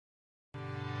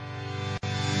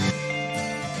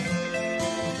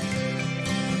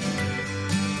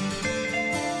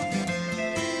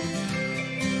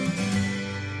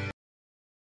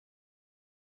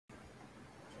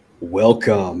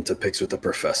Welcome to Picks with the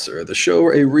Professor, the show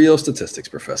where a real statistics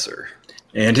professor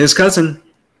and his cousin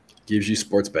gives you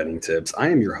sports betting tips. I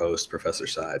am your host, Professor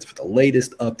Sides. For the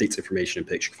latest updates, information, and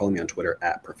picks, you can follow me on Twitter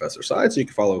at Professor Sides. You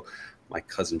can follow my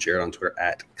cousin Jared on Twitter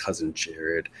at Cousin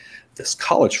Jared. This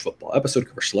college football episode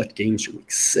covers select games from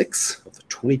week 6 of the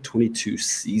 2022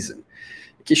 season.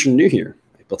 In case you're new here,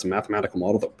 I built a mathematical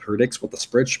model that predicts what the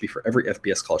spread should be for every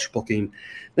FBS college football game.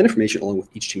 Then information along with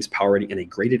each team's power rating and a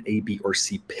graded A, B, or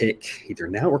C pick, either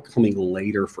now or coming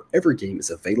later for every game, is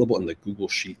available in the Google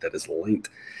Sheet that is linked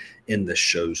in the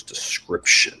show's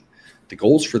description. The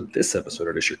goals for this episode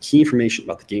are to share key information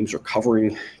about the games we're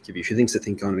covering, give you a few things to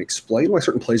think on, and explain why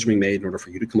certain plays are being made in order for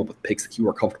you to come up with picks that you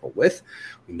are comfortable with.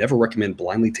 We never recommend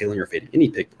blindly tailoring or fading any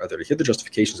pick, but rather to hear the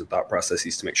justifications and thought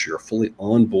processes to make sure you're fully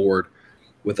on board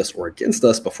with us or against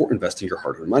us before investing your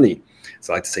hard-earned money.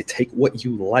 So I like to say, take what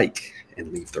you like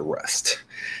and leave the rest.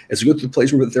 As we go through the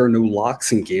plays, remember that there are no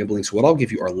locks in gambling, so what I'll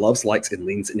give you are loves, likes, and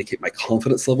leans to indicate my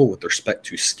confidence level with respect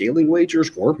to scaling wagers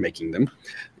or making them.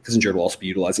 Cousin Jared will also be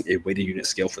utilizing a weighted unit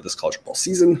scale for this college football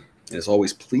season. And as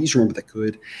always, please remember that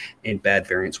good and bad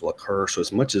variance will occur. So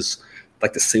as much as I'd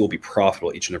like to say we'll be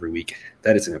profitable each and every week,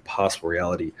 that is an impossible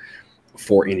reality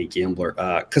for any gambler.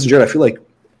 Cousin Jared, I feel like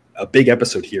a big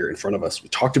episode here in front of us. We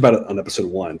talked about it on episode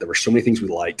 1. There were so many things we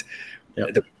liked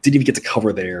that didn't even get to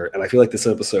cover there. And I feel like this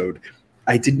episode,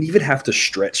 I didn't even have to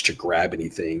stretch to grab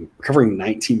anything. We're covering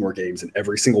 19 more games, and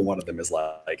every single one of them is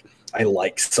like, I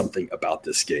like something about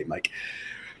this game. Like,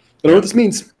 I don't know what this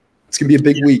means. It's going to be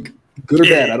a big week. Good or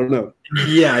bad, I don't know.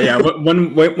 Yeah.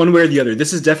 One way or the other.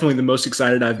 This is definitely the most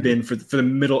excited I've been for the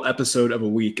middle episode of a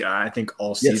week, I think,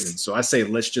 all season. Yes. So I say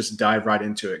let's just dive right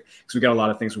into it because we got a lot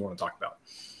of things we want to talk about.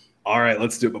 All right,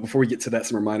 let's do it. But before we get to that,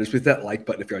 some reminders. Hit that like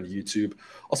button if you're on YouTube.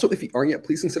 Also, if you aren't yet,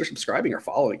 please consider subscribing or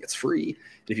following. It's free.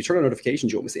 And if you turn on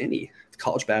notifications, you won't miss any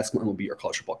college basketball, MLB, or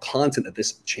college football content that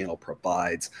this channel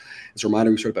provides. As a reminder,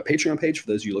 we started a Patreon page for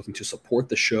those of you looking to support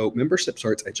the show. Membership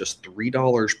starts at just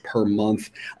 $3 per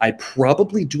month. I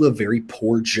probably do a very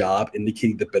poor job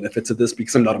indicating the benefits of this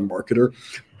because I'm not a marketer,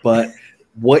 but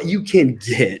what you can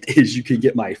get is you can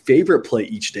get my favorite play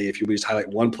each day if you just highlight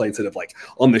one play instead of like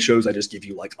on the shows I just give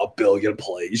you like a billion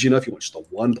plays, if you want just a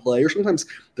one play, or sometimes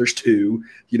there's two,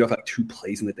 if I have 2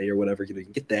 plays in the day or whatever, you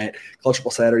can get that. College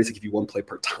Football Saturdays, I give you 1 play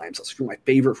per time slot. So if you're my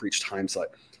favorite for each time slot,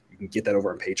 you can get that over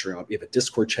on Patreon. We have a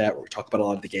Discord chat where we talk about a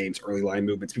lot of the games, early line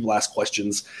movements. People ask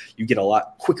questions. You get a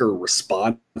lot quicker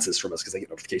responses from us because I get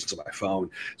notifications on my phone.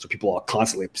 So people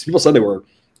Sunday were,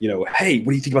 hey,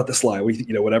 what do you think about this line? What do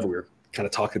you whatever. We're kind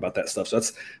of talking about that stuff. So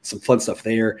that's some fun stuff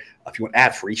there. If you want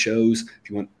ad-free shows, if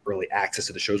you want early access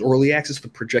to the shows, or early access to the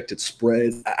projected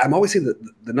spreads, I'm always saying that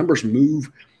the numbers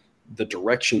move the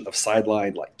direction of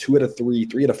sideline like 2 out of 3,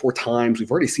 3 out of 4 times.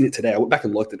 We've already seen it today. I went back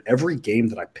and looked at every game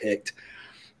that I picked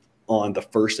on the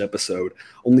first episode.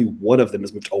 Only one of them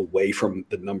has moved away from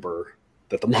the number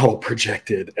that the model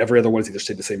projected. Every other one has either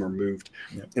stayed the same or moved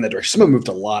in that direction. Some have moved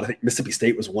a lot. I think Mississippi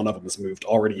State was one of them, has moved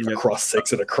already across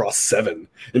 6 and across 7.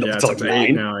 It's like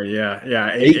 9 now.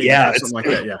 Eight, something like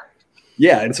that.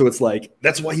 Yeah, and so it's like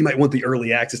that's why you might want the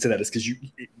early access to that, is because you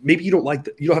don't like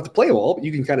you don't have to play them all, but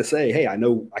you can kind of say, hey, I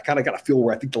know I kind of got to feel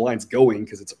where I think the line's going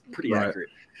because it's a pretty accurate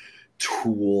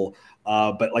tool.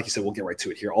 But like you said, we'll get right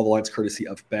to it here. All the lines courtesy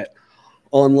of Bet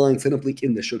Online. Sign up link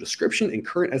in the show description. And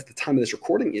current as the time of this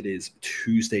recording, it is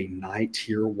Tuesday night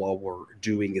here while we're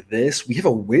doing this. We have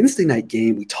a Wednesday night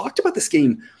game. We talked about this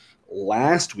game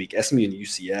last week. SMU and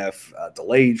UCF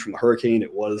delayed from the hurricane.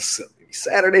 It was going to be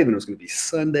Saturday, then it was going to be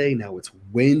Sunday. Now it's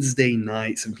Wednesday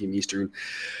night, 7 p.m. Eastern.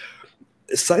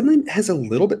 Sideline has a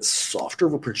little bit softer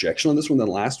of a projection on this one than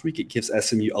last week. It gives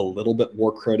SMU a little bit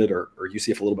more credit, or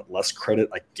UCF a little bit less credit,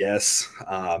 I guess,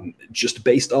 just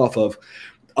based off of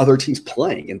other teams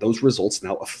playing and those results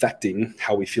now affecting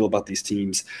how we feel about these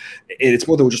teams. And it's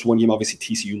more than just one game. Obviously,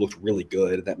 TCU looked really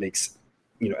good. That makes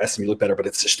SMU look better, but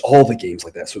it's just all the games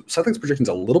like that. So Sideline's projection is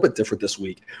a little bit different this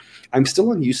week. I'm still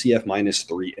on UCF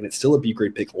 -3, and it's still a B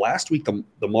grade pick. Last week,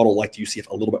 the model liked UCF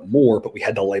a little bit more, but we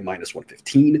had to lay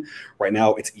 -115. Right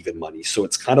now, it's even money. So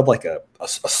it's kind of like a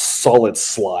solid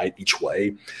slide each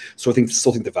way. So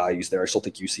still think the value's there. I still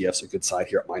think UCF's a good side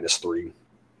here at -3.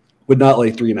 Would not lay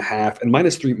 3.5, and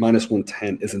 -3,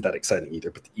 -110 isn't that exciting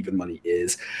either, but the even money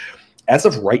is. As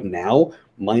of right now,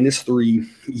 -3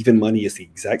 even money is the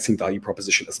exact same value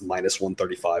proposition as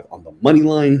 -135 on the money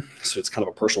line. So it's kind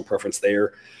of a personal preference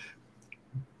there.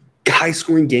 High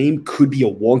scoring game could be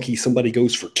a wonky, somebody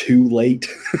goes for 2 late,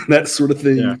 that sort of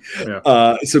thing.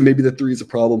 So maybe the 3 is a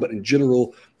problem, but in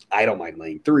general, I don't mind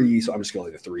laying 3, so I'm just going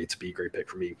to lay the 3. It's a B grade pick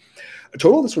for me. A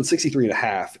total of this one's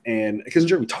 63.5. And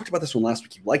because we talked about this one last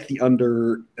week, you liked the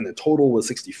under, and the total was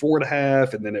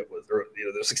 64.5, and then it was, there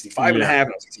was 65.5, and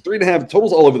it was 63.5. The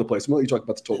total's all over the place. I'm going to let you talk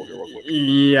about the total here real quick.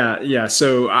 Yeah.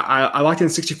 So I locked in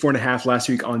 64.5 last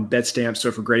week on BetStamp.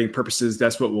 So for grading purposes,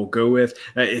 that's what we'll go with.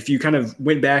 If you kind of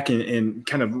went back and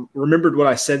kind of remembered what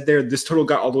I said there, this total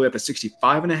got all the way up to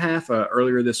 65.5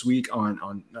 earlier this week on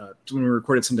when we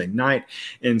recorded Sunday night.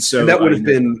 And so that would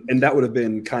have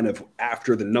been kind of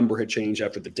after the number had changed,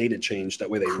 after the date had changed. That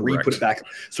way they re-put it back.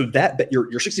 So that your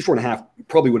 64.5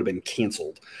 probably would have been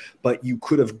canceled, but you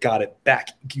could have got it back.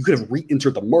 You could have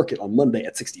re-entered the market on Monday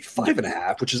at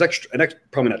 65.5, which is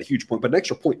probably not a huge point, but an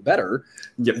extra point better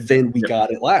than we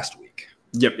got it last week.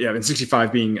 Yep. And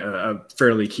 65 being a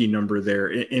fairly key number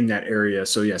there in that area.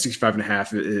 So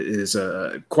 65.5 is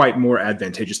quite more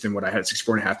advantageous than what I had at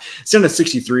 64.5. It's down to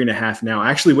 63.5 now.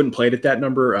 I actually wouldn't play it at that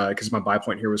number because my buy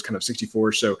point here was kind of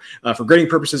 64. So for grading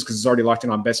purposes, because it's already locked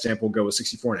in on BetStamp, we'll go with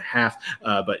 64.5.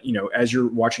 But as you're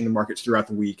watching the markets throughout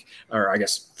the week, or I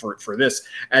guess for this,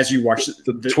 as you watch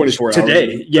the 24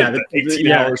 today, hours,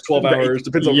 18 hours, 12 hours,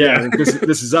 depends on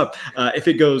this is up. If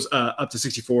it goes up to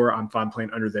 64, I'm fine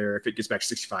playing under there. If it gets back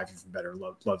 65, even better.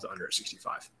 Love the under at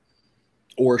 65.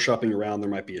 Or shopping around, there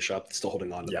might be a shop that's still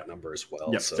holding on to that number as well.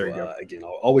 Yep, so again,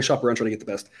 I'll always shop around, try to get the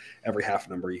best every half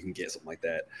number you can get, something like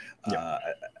that.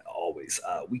 Always.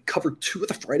 We covered 2 of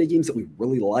the Friday games that we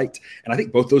really liked, and I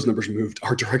think both those numbers moved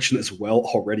our direction as well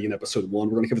already in episode 1.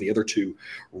 We're going to cover the other 2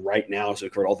 right now. So we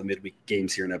covered all the midweek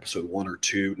games here in episode 1 or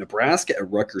 2. Nebraska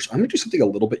at Rutgers. I'm going to do something a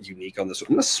little bit unique on this one.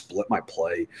 I'm going to split my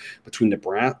play between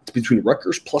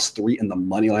Rutgers +3 and the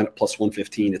money line at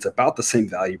 +115. It's about the same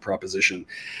value proposition.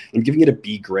 I'm giving it a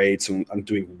B grade, so I'm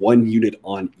doing 1 unit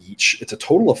on each. It's a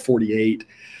total of 48.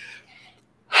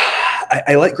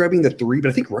 I like grabbing the 3, but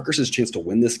I think Rutgers has a chance to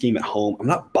win this game at home. I'm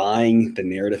not buying the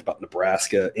narrative about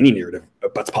Nebraska, any narrative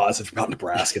that's positive about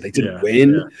Nebraska. They didn't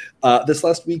win this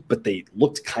last week, but they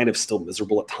looked kind of still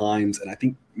miserable at times. And I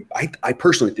think I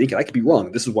personally think, and I could be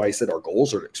wrong, this is why I said our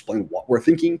goals are to explain what we're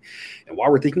thinking and why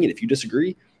we're thinking it. If you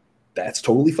disagree, that's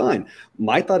totally fine.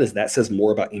 My thought is that says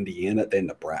more about Indiana than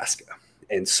Nebraska.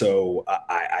 And so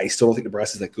I still don't think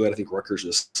Nebraska is that good. I think Rutgers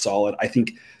is solid. I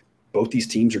think both these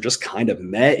teams are just kind of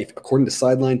meh. According to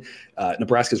Sideline,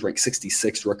 Nebraska is ranked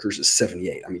 66, Rutgers is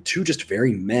 78. I mean, 2 just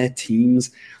very meh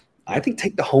teams. I think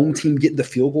take the home team, get the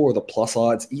field goal or the plus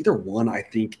odds. Either one, I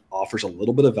think, offers a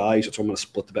little bit of value. So I'm going to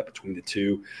split the bet between the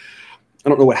 2. I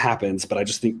don't know what happens, but I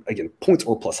just think, again, points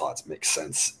or plus odds makes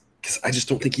sense because I just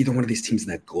don't think either one of these teams is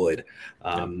that good.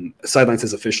 Sideline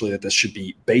says officially that this should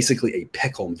be basically a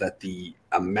pick'em, that the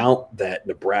amount that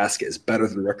Nebraska is better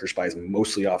than Rutgers by is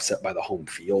mostly offset by the home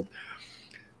field.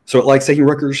 So it likes taking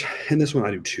Rutgers in this one.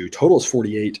 I do too. Total is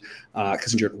 48.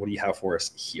 Cousin Jared, what do you have for us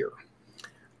here?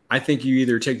 I think you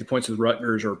either take the points with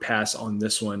Rutgers or pass on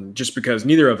this one, just because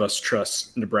neither of us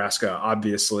trust Nebraska,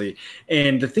 obviously.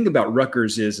 And the thing about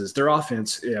Rutgers is their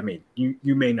offense. I mean,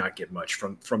 you may not get much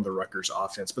from the Rutgers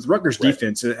offense, but the Rutgers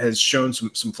defense has shown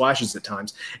some flashes at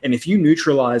times. And if you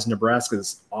neutralize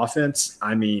Nebraska's offense,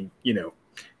 I mean,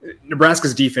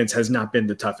 Nebraska's defense has not been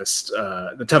the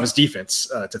toughest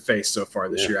defense to face so far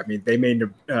this year. I mean, they made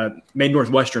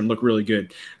Northwestern look really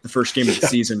good the first game of the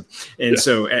season. And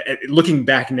so looking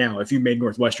back now, if you made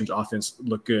Northwestern's offense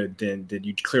look good, then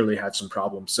you'd clearly have some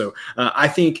problems. So I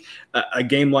think a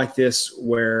game like this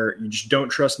where you just don't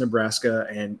trust Nebraska,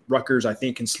 and Rutgers, I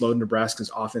think, can slow Nebraska's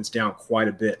offense down quite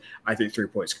a bit. I think 3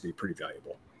 points could be pretty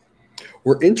valuable.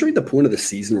 We're entering the point of the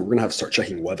season where we're going to have to start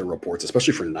checking weather reports,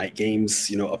 especially for night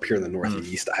games, up here in the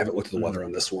Northeast. I haven't looked at the weather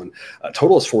on this one.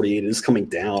 Total is 48. It is coming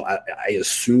down. I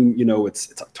assume,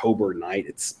 it's October night.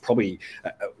 It's probably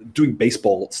doing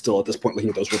baseball still at this point, looking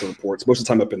at those weather reports. Most of the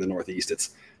time up in the Northeast,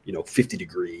 it's, 50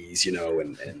 degrees, and a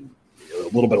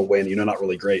little bit of wind, not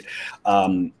really great.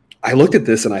 I looked at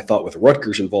this and I thought with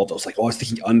Rutgers involved, I was like, I was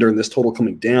thinking under and this total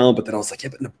coming down. But then I was like,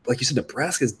 but like you said,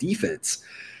 Nebraska's defense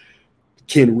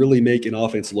can really make an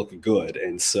offense look good.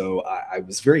 And so I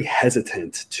was very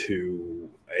hesitant to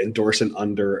endorse an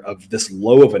under of this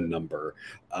low of a number,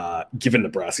 given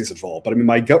Nebraska's involved. But I mean,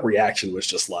 my gut reaction was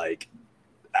just like,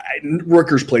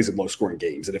 Rutgers plays in low-scoring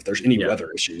games, and if there's any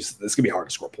weather issues, it's going to be hard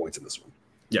to score points in this one.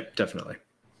 Yep, definitely.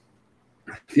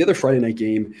 The other Friday night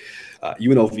game,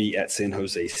 UNLV at San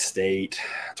Jose State.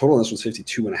 Total on this one's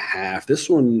 52.5. This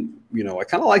one, I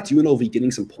kind of liked UNLV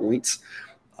getting some points.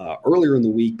 earlier in the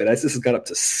week, but as this has got up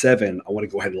to 7, I want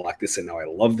to go ahead and lock this in now. I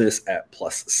love this at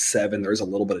 +7. There's a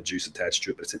little bit of juice attached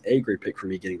to it, but it's an A-grade pick for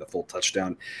me getting the full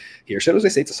touchdown here. San Jose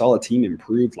State's a solid team,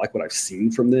 improved, like what I've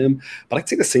seen from them, but I can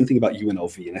say the same thing about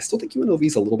UNLV, and I still think UNLV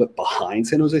is a little bit behind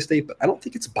San Jose State, but I don't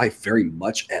think it's by very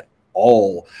much at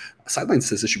all. Sideline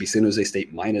says this should be San Jose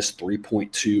State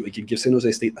 -3.2. It can give San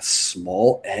Jose State a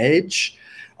small edge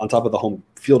on top of the home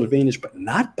field advantage, but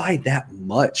not by that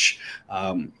much.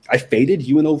 I faded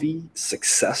UNLV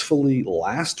successfully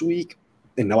last week,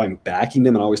 and now I'm backing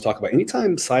them. And I always talk about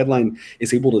anytime Sideline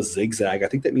is able to zigzag, I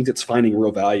think that means it's finding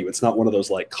real value. It's not one of those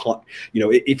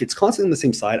if it's constantly on the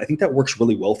same side, I think that works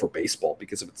really well for baseball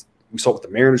because we saw it with the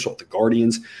Mariners, we saw it with the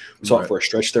Guardians, we saw it for a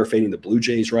stretch there, fading the Blue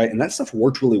Jays, right? And that stuff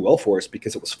worked really well for us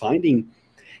because it was finding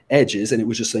edges, and it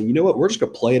was just saying, you know what, we're just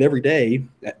going to play it every day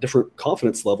at different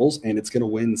confidence levels, and it's going to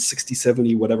win 60,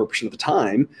 70, whatever % of the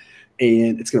time,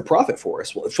 and it's going to profit for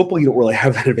us. Well, in football, you don't really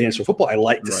have that advantage. So football, I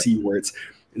like to see where it's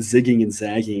zigging and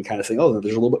zagging and kind of saying, oh,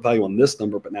 there's a little bit of value on this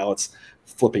number, but now it's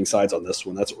flipping sides on this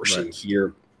one. That's what we're seeing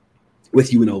here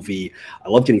with UNLV. I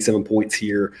love getting 7 points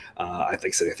here. I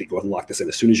think go ahead and lock this in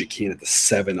as soon as you can at the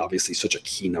 7. Obviously, such a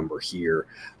key number here.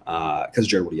 Because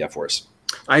Jared, what do you have for us?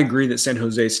 I agree that San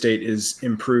Jose State is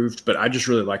improved, but I just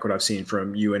really like what I've seen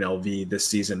from UNLV this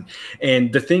season.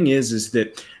 And the thing is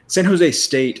that San Jose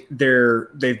State,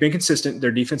 they've been consistent.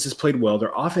 Their defense has played well.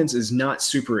 Their offense is not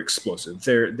super explosive.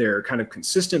 They're kind of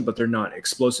consistent, but they're not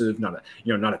explosive. Not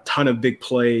a ton of big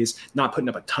plays. Not putting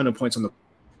up a ton of points on the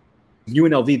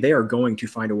UNLV. They are going to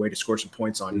find a way to score some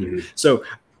points on you. So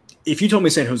if you told me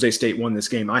San Jose State won this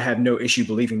game, I have no issue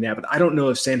believing that, but I don't know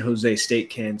if San Jose State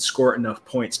can score enough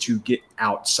points to get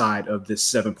outside of this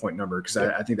 7-point number because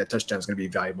I think that touchdown is going to be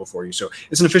valuable for you. So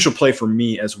it's an official play for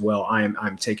me as well.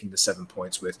 I'm taking the 7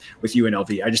 points with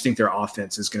UNLV. I just think their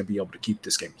offense is going to be able to keep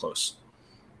this game close.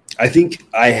 I think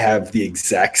I have the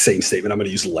exact same statement I'm going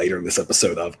to use later in this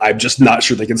episode I'm just not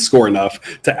sure they can score enough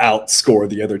to outscore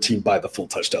the other team by the full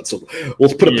touchdown. So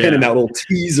we'll put a pin in that little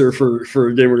teaser for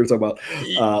a game we're going to talk about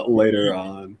later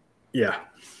on. Yeah.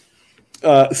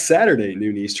 Saturday,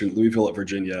 noon Eastern, Louisville at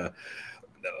Virginia.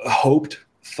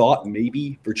 Thought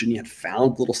maybe Virginia had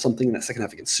found a little something in that second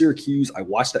half against Syracuse. I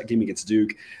watched that game against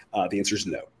Duke. The answer is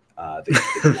no. They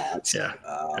did not.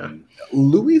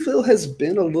 Louisville has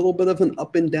been a little bit of an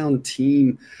up and down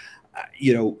team.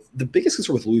 The biggest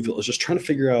concern with Louisville is just trying to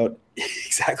figure out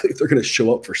exactly if they're going to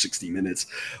show up for 60 minutes.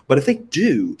 But if they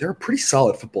do, they're a pretty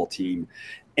solid football team.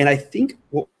 And I think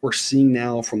what we're seeing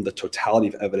now from the totality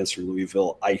of evidence from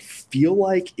Louisville, I feel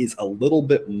like is a little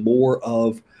bit more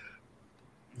of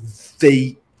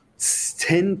they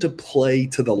tend to play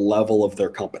to the level of their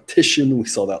competition. We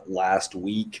saw that last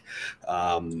week,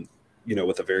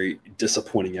 with a very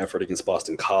disappointing effort against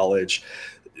Boston College.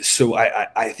 So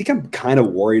I think I'm kind of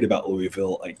worried about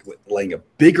Louisville, like laying a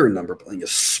bigger number, but laying a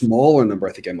smaller number.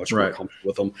 I think I'm much more comfortable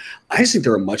with them. I just think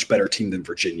they're a much better team than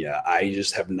Virginia. I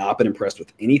just have not been impressed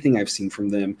with anything I've seen from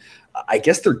them. I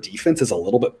guess their defense is a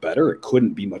little bit better. It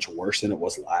couldn't be much worse than it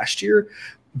was last year,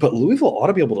 but Louisville ought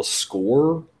to be able to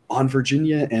score on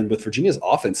Virginia, and with Virginia's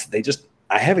offense,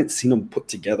 I haven't seen them put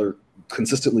together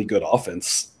consistently good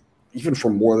offense, even for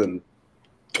more than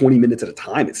 20 minutes at a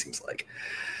time, it seems like.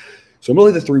 So I'm going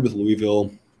to lay the 3 with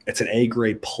Louisville. It's an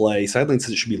A-grade play. Sideline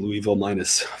says it should be Louisville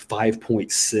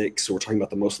 -5.6. So we're talking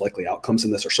about the most likely outcomes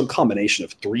in this, or some combination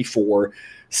of 3, 4,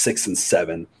 6, and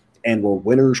 7. And we're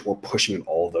winners or pushing in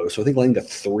all of those. So I think laying the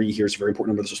 3 here is a very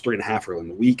important number. This was 3.5 early in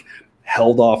the week.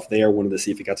 Held off there, wanted to see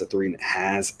if it got to 3, and it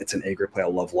has. It's an A-grade play. I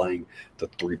love laying the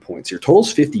 3 points here.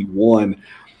 Total's 51.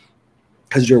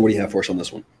 Jared, what do you have for us on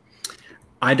this one?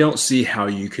 I don't see how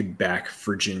you could back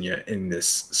Virginia in this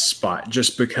spot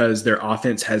just because their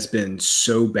offense has been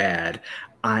so bad.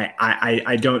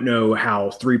 I don't know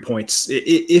how 3 points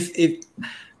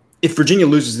if Virginia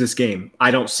loses this game,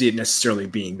 I don't see it necessarily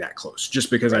being that close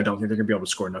just because I don't think they're going to be able to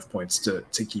score enough points to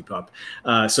keep up.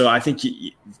 So I think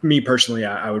me personally,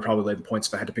 I would probably lay the points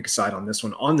if I had to pick a side on this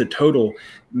one. On the total,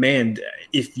 man,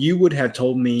 if you would have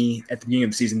told me at the beginning of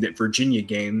the season that Virginia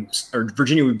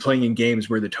would be playing in games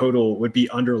where the total would be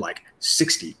under like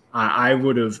 60, I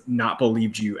would have not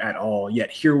believed you at all. Yet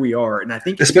here we are, and I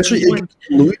think especially a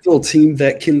Louisville team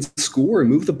that can score and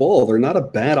move the ball. They're not a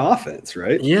bad offense,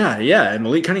 right? Yeah. And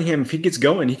Malik Cunningham, if he gets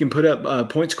going, he can put up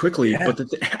points quickly. Yeah. But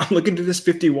I'm looking to this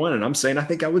 51, and I'm saying I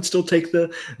think I would still take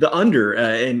the under,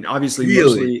 and obviously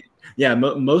Yeah,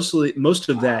 most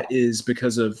of that is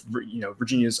because of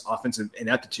Virginia's offensive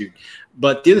ineptitude.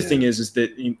 But the other thing is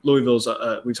that Louisville's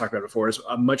we've talked about it before, is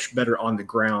much better on the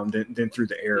ground than through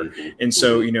the air, and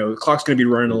so the clock's going to be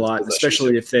running a lot,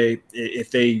 especially if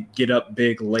they get up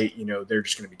big late. They're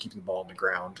just going to be keeping the ball on the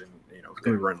ground, and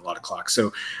going to be running a lot of clock.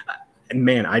 So, and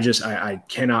man, I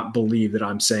cannot believe that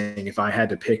I'm saying if I had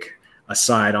to pick a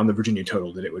side on the Virginia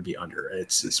total that it would be under.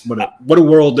 It's what a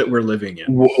world that we're living in.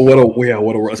 What a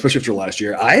world, especially after last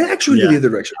year. I actually go the other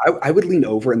direction. I would lean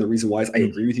over, and the reason why is I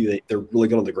agree with you. They're really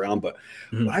good on the ground, but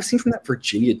what I've seen from that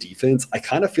Virginia defense, I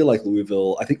kind of feel like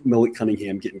Louisville, I think Malik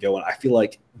Cunningham getting going, I feel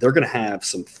like they're going to have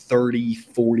some 30,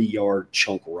 40-yard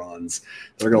chunk runs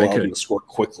that are going to allow them to score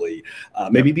quickly.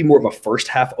 Maybe be more of a first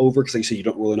half over, because like you say, you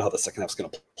don't really know how the second half is going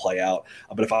to play out.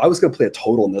 But if I was going to play a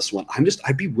total in this one,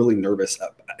 I'd be really nervous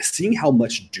seeing how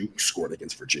much Duke scored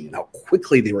against Virginia and how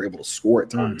quickly they were able to score at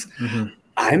times.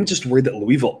 I'm just worried that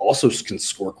Louisville also can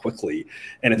score quickly,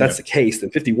 and if that's the case, then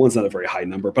 51 is not a very high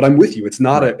number. But I'm with you; it's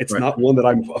not not one that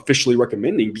I'm officially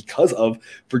recommending because of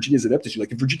Virginia's ineptitude.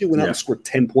 Like if Virginia went out and scored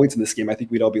 10 points in this game, I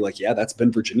think we'd all be like, "Yeah, that's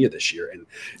been Virginia this year." And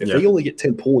if they only get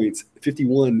 10 points,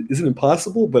 51 isn't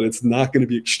impossible, but it's not going to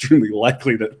be extremely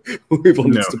likely that Louisville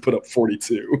needs to put up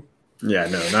 42. Yeah,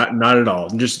 no, not at all.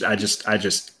 I just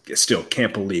still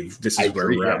can't believe this is where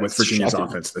we're at with Virginia's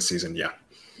offense this season.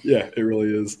 Yeah, it really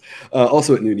is.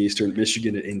 Also at noon Eastern,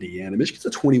 Michigan at Indiana. Michigan's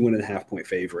a 21.5-point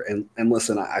favorite. And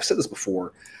listen, I've said this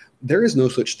before. There is no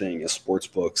such thing as sports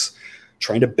books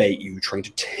trying to bait you, trying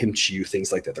to tempt you,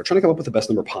 things like that. They're trying to come up with the best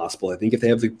number possible. I think if they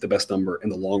have the best number in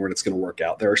the long run, it's going to work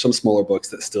out. There are some smaller books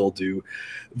that still do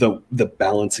the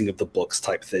balancing of the books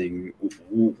type thing,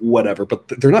 whatever, but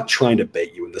they're not trying to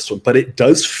bait you in this one. But it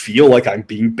does feel like I'm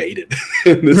being baited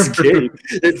in this game.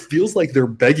 It feels like they're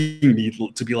begging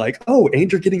me to be like, oh,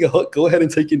 and you're getting a hook, go ahead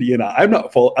and take Indiana. I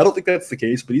don't think that's the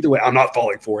case, but either way, I'm not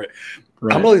falling for it.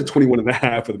 Right. I'm only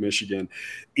 21.5 with Michigan.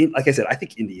 Like I said, I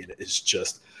think Indiana is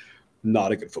just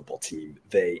not a good football team.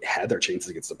 They had their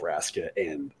chances against Nebraska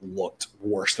and looked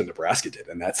worse than Nebraska did,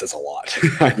 and that says a lot.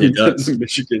 I think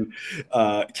Michigan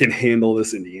can handle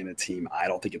this Indiana team. I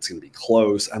don't think it's going to be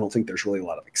close. I don't think there's really a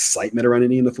lot of excitement around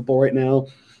Indiana football right now.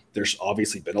 There's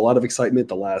obviously been a lot of excitement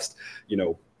the last,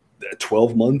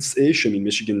 12 months-ish. I mean,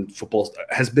 Michigan football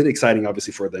has been exciting,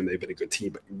 obviously, for them. They've been a good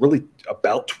team. But really,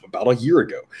 about a year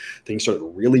ago, things started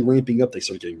really ramping up. They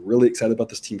started getting really excited about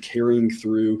this team carrying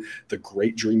through the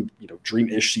great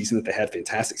dream-ish season that they had,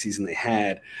 fantastic season they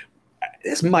had.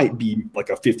 This might be like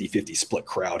a 50-50 split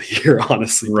crowd here,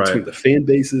 honestly, between the fan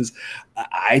bases.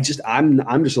 I'm just going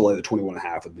to lay the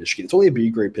 21.5 with Michigan. It's only a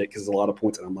B grade pick because there's a lot of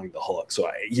points, and I'm laying the hook. So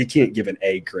you can't give an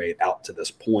A grade out to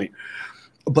this point.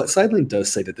 But Sideline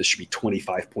does say that this should be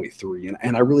 25.3,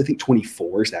 and I really think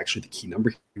 24 is actually the key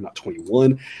number, not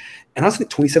 21. And I also think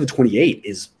 27-28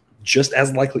 is just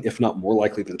as likely, if not more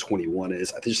likely, than 21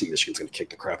 is. I just think Michigan's going to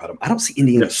kick the crap out of them. I don't see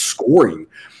Indiana scoring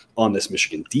on this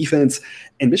Michigan defense,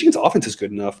 and Michigan's offense is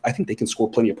good enough. I think they can score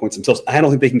plenty of points themselves. I don't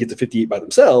think they can get to 58 by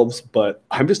themselves, but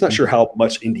I'm just not sure how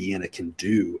much Indiana can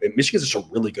do. And Michigan's just a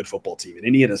really good football team, and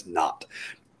Indiana's not.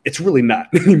 It's really not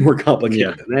any more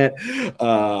complicated than that.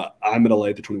 I'm going to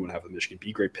lay the 21.5 with Michigan.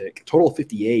 B grade pick. Total of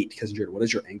 58. Because Jared, what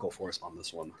is your angle for us on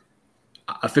this one?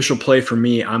 Official play for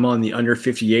me, I'm on the under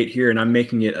 58 here, and I'm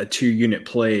making it a 2-unit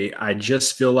play. I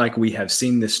just feel like we have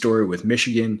seen this story with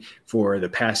Michigan for the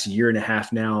past year and a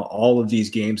half now. All of these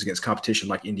games against competition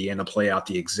like Indiana play out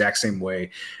the exact same way.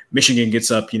 Michigan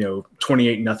gets up,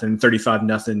 28-0,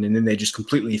 35-0, and then they just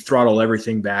completely throttle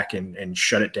everything back and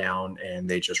shut it down, and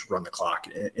they just run the clock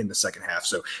in the second half.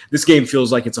 So this game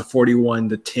feels like it's a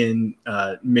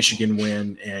 41-10 Michigan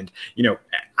win, and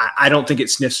I don't think it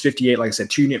sniffs 58. Like I said,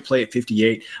 2-unit play at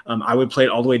 58. I would play it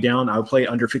all the way down. I would play it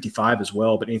under 55 as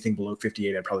well, but anything below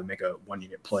 58, I'd probably make a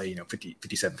 1-unit play, 50,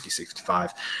 57, 56,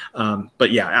 55.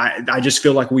 But yeah, I just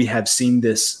feel like we have seen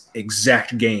this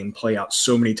exact game play out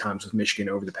so many times with Michigan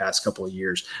over the past couple of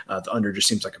years. The under just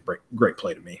seems like a great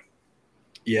play to me.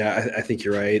 Yeah, I think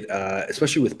you're right,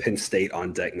 especially with Penn State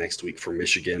on deck next week for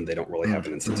Michigan. They don't really have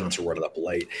an incentive to run it up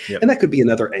late. And that could be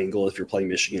another angle if you're playing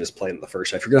Michigan is playing in the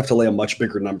first half. You're going to have to lay a much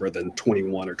bigger number than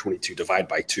 21 or 22 divide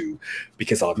by 2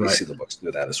 because obviously the books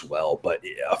know that as well. But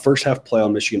a first half play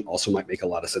on Michigan also might make a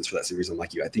lot of sense for that same reason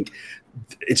like you. I think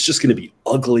it's just going to be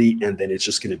ugly, and then it's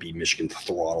just going to be Michigan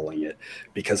throttling it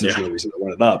because there's no reason to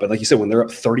run it up. And like you said, when they're up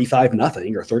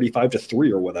 35-0 or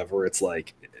 35-3 or whatever, it's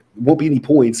like – won't be any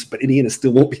points, but Indiana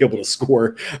still won't be able to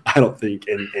score, I don't think,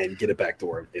 and get a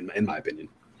backdoor, in my opinion.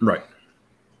 Right.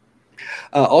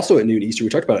 Also at noon Eastern, we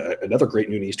talked about another great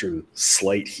noon Eastern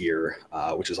slate here,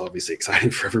 which is obviously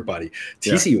exciting for everybody.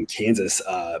 TCU and Kansas.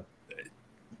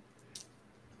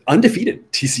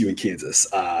 undefeated TCU and Kansas.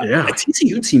 A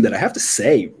TCU team that I have to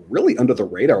say really under the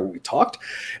radar. When we talked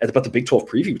about the Big 12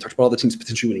 preview, we talked about all the teams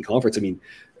potentially winning conference. I mean,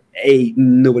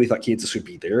 nobody thought Kansas would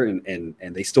be there, and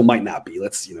they still might not be.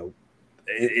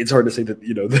 It's hard to say that,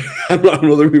 I don't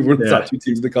know that we were the top two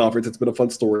teams in the conference. It's been a fun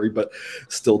story, but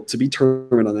still to be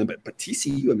determined on them. But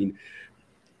TCU, I mean,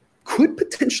 could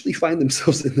potentially find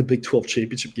themselves in the Big 12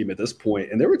 championship game at this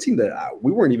point. And they were a team that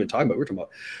we weren't even talking about. We were talking about,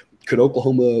 could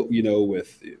Oklahoma,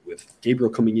 with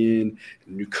Gabriel coming in,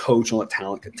 new coach, all that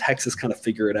talent, could Texas kind of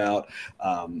figure it out?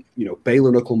 Baylor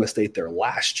and Oklahoma State there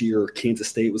last year. Kansas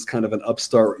State was kind of an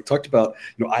upstart. We talked about,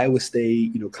 Iowa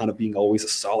State, kind of being always a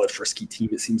solid, frisky team,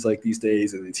 it seems like these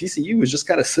days. And then TCU was just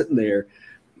kind of sitting there.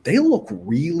 They look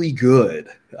really good.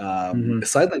 The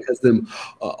sideline has them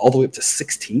all the way up to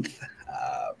 16th.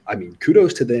 I mean,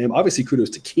 kudos to them. Obviously,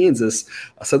 kudos to Kansas.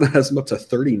 Sideline has them up to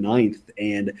 39th.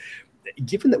 And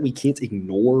given that we can't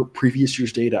ignore previous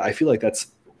year's data, I feel like that's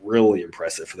really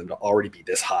impressive for them to already be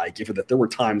this high, given that there were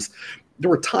times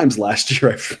last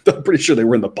year, I'm pretty sure they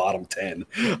were in the bottom 10.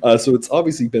 So it's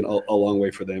obviously been a long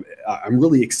way for them. I'm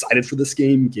really excited for this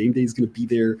game. Game day is going to be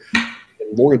there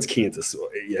in Lawrence, Kansas.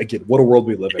 Again, what a world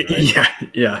we live in, right?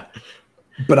 Yeah.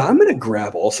 But I'm going to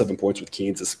grab all 7 points with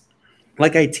Kansas.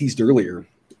 Like I teased earlier,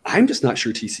 I'm just not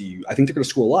sure TCU. I think they're going to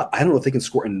score a lot. I don't know if they can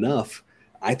score enough.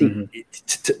 I think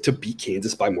to beat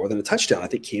Kansas by more than a touchdown. I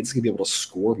think Kansas is going to be able to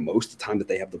score most of the time that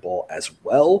they have the ball as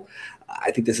well.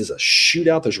 I think this is a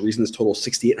shootout. There's a reason this total is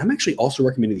 68. I'm actually also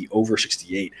recommending the over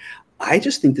 68. I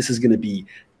just think this is going to be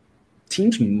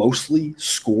teams mostly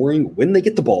scoring when they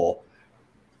get the ball.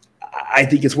 I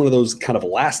think it's one of those kind of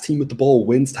last team with the ball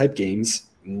wins type games.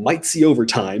 Might see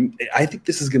overtime. I think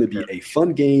this is going to be a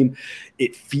fun game.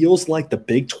 It feels like the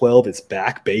Big 12 is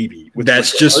back, baby.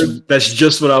 That's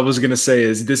just what I was going to say.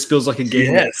 Is this feels like a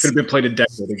game that could have been played a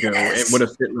decade ago and would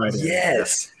have fit right in.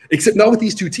 Yes. Except not with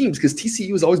these two teams, because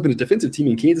TCU has always been a defensive team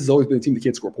and Kansas has always been a team that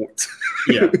can't score points.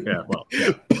 But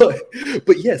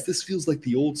yes, this feels like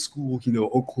the old school,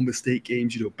 Oklahoma State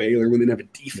games, Baylor when they didn't have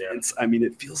a defense. I mean,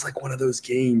 it feels like one of those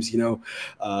games, I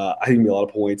think it'll be a lot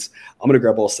of points. I'm going to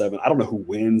grab all 7. I don't know who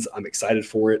wins. I'm excited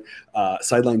for it.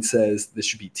 Sideline says this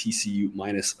should be TCU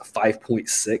minus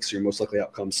 5.6. So your most likely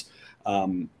outcomes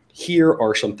here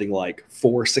are something like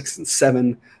 4, 6, and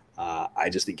 7. I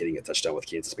just think getting a touchdown with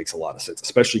Kansas makes a lot of sense,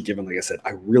 especially given, like I said,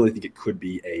 I really think it could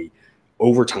be a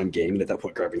overtime game. And at that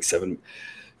point, grabbing 7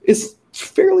 is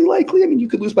fairly likely. I mean, you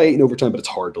could lose by 8 in overtime, but it's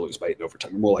hard to lose by 8 in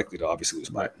overtime. You're more likely to obviously lose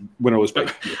by unless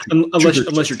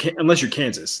you're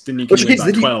Kansas, then you can win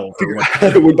by 12.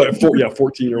 Win by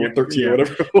 14 or 13 or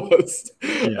whatever it was.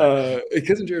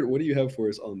 Cousin Jared, what do you have for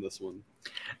us on this one?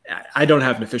 I don't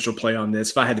have an official play on this.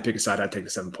 If I had to pick a side, I'd take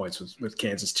the 7 points with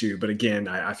Kansas too. But again,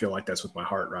 I feel like that's with my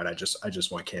heart, right? I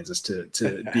just want Kansas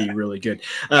to be really good.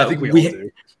 I think we all do.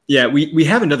 Yeah, we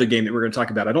have another game that we're going to talk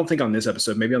about. I don't think on this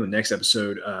episode, maybe on the next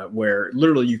episode, where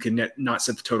literally you can not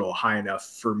set the total high enough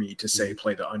for me to say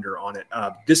play the under on it.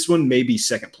 This one may be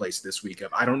second place this week.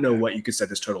 I don't know what you could set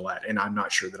this total at, and I'm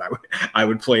not sure that I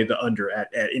would play the under at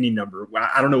any number.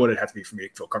 I don't know what it'd have to be for me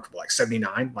to feel comfortable. Like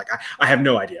 79? Like I have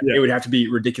no idea. It would have to be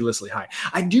ridiculously high.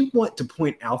 I do want to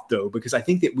point out, though, because I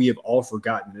think that we have all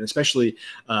forgotten, and especially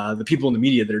the people in the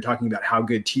media that are talking about how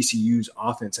good TCU's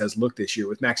offense has looked this year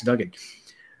with Max Duggan.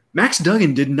 Max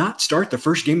Duggan did not start the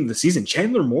first game of the season.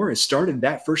 Chandler Morris started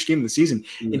that first game of the season,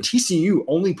 and TCU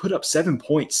only put up 7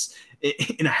 points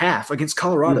in a half against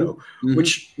Colorado,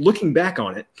 which, looking back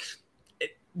on it,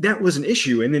 that was an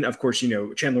issue. And then, of course,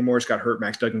 Chandler Morris got hurt.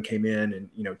 Max Duggan came in, and,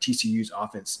 TCU's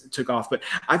offense took off. But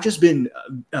I've just been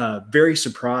very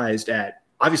surprised at,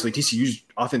 obviously, TCU's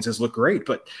offense has looked great,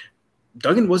 but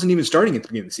Duggan wasn't even starting at the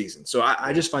beginning of the season. So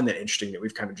I just find that interesting that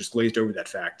we've kind of just glazed over that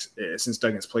fact since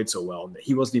Duggan's played so well, and that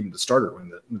he wasn't even the starter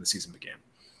when the season began.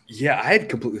 Yeah, I had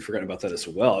completely forgotten about that as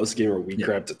well. It was a game where we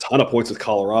grabbed a ton of points with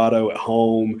Colorado at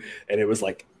home, and it was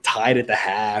like tied at the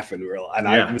half, and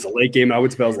it was a late game. And I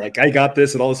was like, I got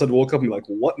this, and all of a sudden woke up and be like,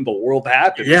 what in the world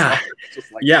happened?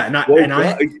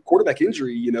 Quarterback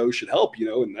injury, should help,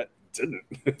 and that didn't.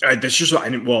 That's just what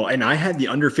and I had the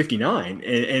under 59,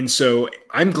 and so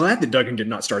I'm glad that Duggan did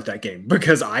not start that game,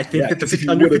 because I think that the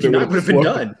under 59 would have been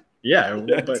done.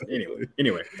 But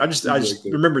anyway, I just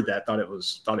remembered that, thought it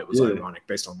was ironic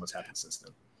based on what's happened since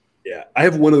then. Yeah, I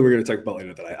have one that we're going to talk about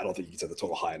later that I don't think you can set the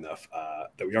total high enough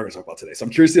that we are going to talk about today. So I'm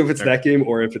curious if it's that game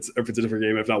or if it's a different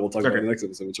game. If not, we'll talk about it in the next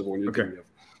episode, whichever one you're thinking of.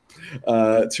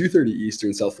 2:30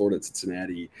 Eastern, South Florida at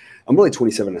Cincinnati. I'm really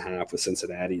 27.5 with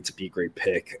Cincinnati. It's a B grade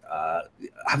pick. I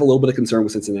have a little bit of concern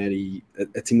with Cincinnati,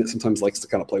 a team that sometimes likes to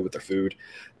kind of play with their food.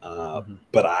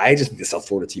 But I just think the South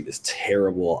Florida team is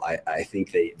terrible. I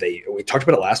think we talked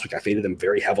about it last week. I faded them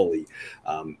very heavily.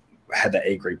 Had that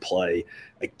A grade play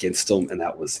against them, and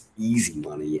that was easy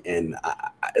money. And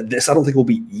this I don't think will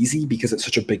be easy because it's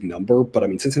such a big number. But I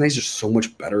mean, Cincinnati's just so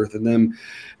much better than them.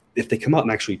 If they come out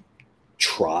and actually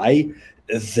try,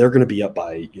 they're going to be up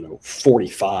by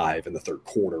 45 in the third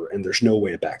quarter, and there's no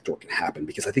way a backdoor can happen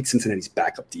because I think Cincinnati's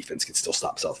backup defense can still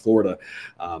stop South Florida.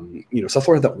 South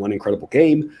Florida had that one incredible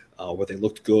game where they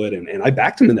looked good, and I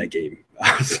backed them in that game,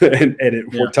 and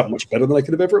it worked out much better than I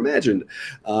could have ever imagined.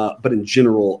 But in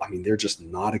general, I mean, they're just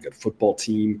not a good football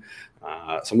team. So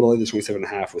I'm going to lay the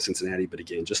 27.5 with Cincinnati. But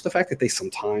again, just the fact that they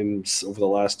sometimes over the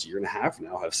last year and a half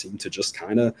now have seemed to just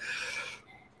kind of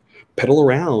pedal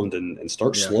around and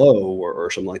start slow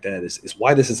or something like that is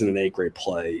why this isn't an A grade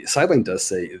play. Sideline does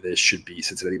say this should be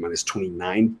Cincinnati minus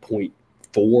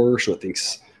 29.4, so it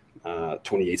thinks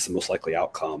 28 is the most likely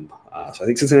outcome. So I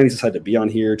think Cincinnati's decided to be on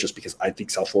here just because I think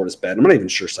South Florida's bad. I'm not even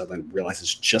sure Sideline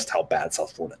realizes just how bad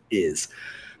South Florida is.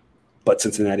 But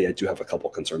Cincinnati, I do have a couple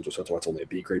concerns with, so that's why it's only a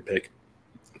B grade pick.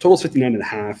 Total's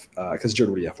 59.5. Because Jared,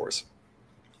 what do you have for us?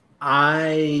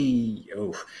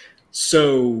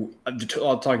 So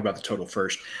I'll talk about the total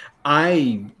first.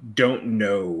 I don't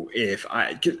know if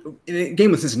in a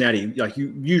game with Cincinnati, like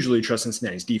you usually trust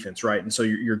Cincinnati's defense, right? And so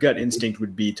your gut instinct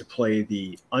would be to play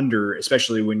the under,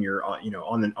 especially when you're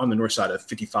on the north side of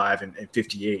 55 and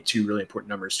 58, two really important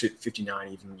numbers, 59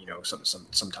 even,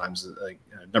 sometimes the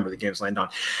number the games land on.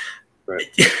 Right.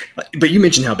 But you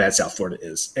mentioned how bad South Florida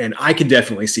is, and I could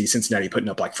definitely see Cincinnati putting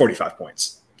up like 45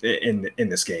 points in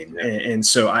this game, and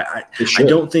so I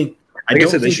don't think. Like I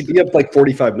said, they should be up like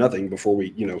 45-0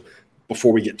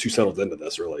 before we get too settled into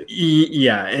this, really.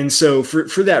 Yeah, and so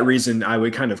for that reason, I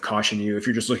would kind of caution you if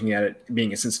you're just looking at it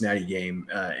being a Cincinnati game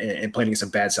and playing against a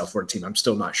bad South Florida team. I'm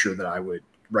still not sure that I would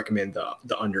recommend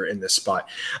the under in this spot.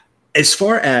 As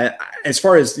far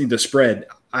as the spread,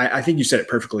 I think you said it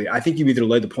perfectly. I think you either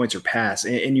lay the points or pass.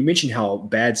 And you mentioned how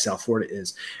bad South Florida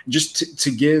is. Just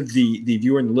to give the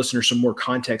viewer and the listener some more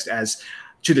context as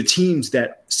to the teams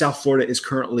that South Florida is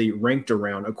currently ranked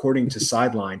around, according to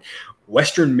Sideline: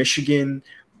 Western Michigan,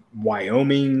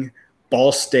 Wyoming,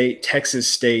 Ball State,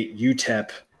 Texas State,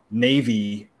 UTEP,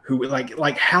 Navy. Who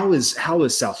like how is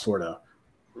South Florida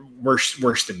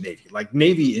worse than Navy? Like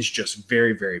Navy is just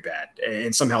very, very bad,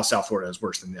 and somehow South Florida is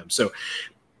worse than them. So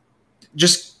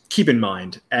just keep in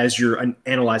mind as you're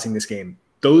analyzing this game,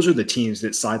 those are the teams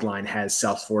that Sideline has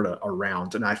South Florida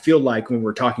around. And I feel like when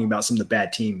we're talking about some of the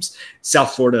bad teams,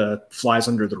 South Florida flies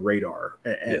under the radar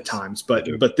at times.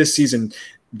 But this season,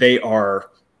 they are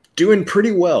doing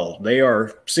pretty well. They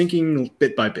are sinking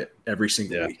bit by bit every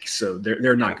single week. So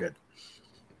they're not good.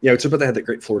 Yeah, it's about they had that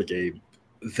great Florida game.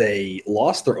 They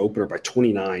lost their opener by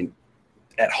 29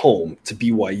 at home to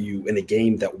BYU in a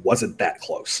game that wasn't that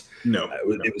close. No,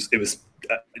 it was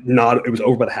not. It was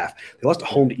over by the half. They lost at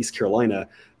home to East Carolina,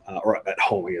 or at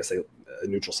home, I guess, a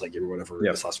neutral site game or whatever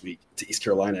this last week to East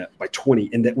Carolina by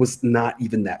 20, and that was not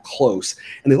even that close.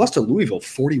 And they lost to Louisville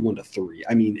 41-3.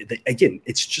 I mean, again,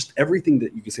 it's just everything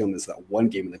that you can say on that one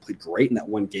game, and they played great in that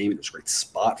one game, and it was a great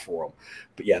spot for them.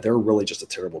 But yeah, they're really just a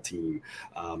terrible team.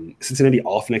 Cincinnati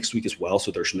off next week as well,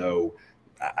 so there's no.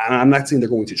 I'm not saying they're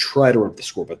going to try to run up the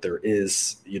score, but there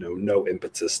is, no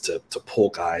impetus to pull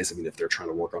guys. I mean, if they're trying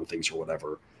to work on things or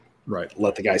whatever, right?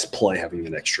 Let the guys play having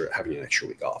an extra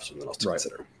week off. Something else to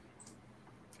consider.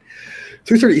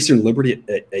 3:30 Eastern, Liberty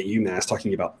at UMass,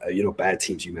 talking about bad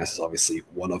teams. UMass is obviously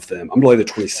one of them. I'm going to lay the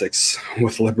 26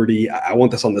 with Liberty. I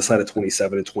want this on this side of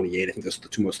 27 and 28. I think those are the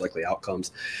two most likely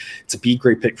outcomes. It's a B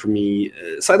grade pick for me.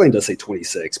 Sideline does say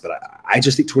 26, but I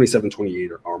just think 27,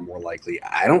 28 are more likely.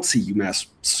 I don't see UMass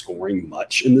scoring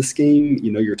much in this game.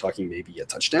 You're talking maybe a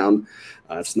touchdown.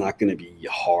 It's not going to be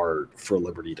hard for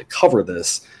Liberty to cover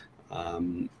this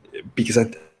because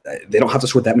they don't have to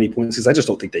score that many points, because I just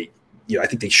don't think I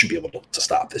think they should be able to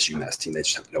stop this UMass team. They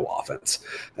just have no offense,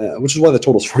 which is why the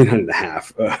total is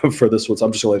 49.5 for this one. So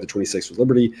I'm just going to lay the 26 with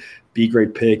Liberty. B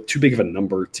grade pick, too big of a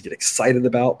number to get excited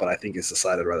about, but I think it's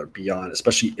decided rather be on,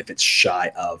 especially if it's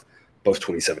shy of both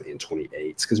 27 and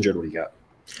 28. Because Jared, what do you got?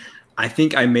 I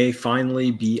think I may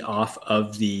finally be off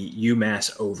of the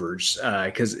UMass overs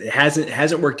because it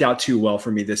hasn't worked out too well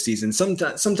for me this season.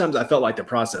 Sometimes I felt like the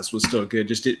process was still good,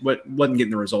 just wasn't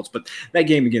getting the results. But that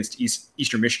game against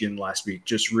Eastern Michigan last week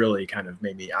just really kind of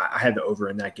made me. I had the over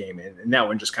in that game, and that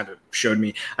one just kind of showed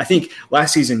me. I think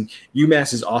last season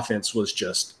UMass's offense was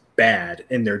just bad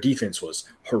and their defense was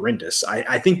horrendous.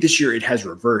 I think this year it has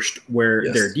reversed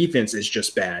where their defense is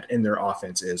just bad and their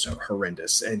offense is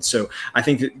horrendous. And so I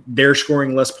think that they're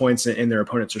scoring less points and their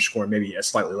opponents are scoring maybe a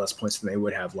slightly less points than they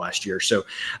would have last year. So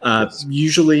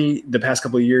usually the past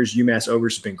couple of years, UMass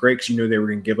overs have been great because they were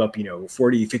going to give up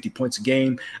 40, 50 points a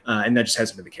game, and that just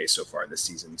hasn't been the case so far this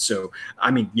season. So I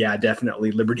mean, yeah,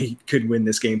 definitely Liberty could win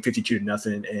this game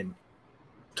 52-0 and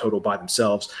total by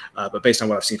themselves. But based on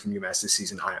what I've seen from UMass this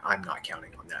season, I'm not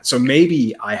counting on that. So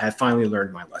maybe I have finally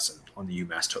learned my lesson on the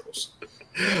UMass totals.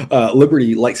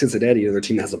 Liberty, like Cincinnati, their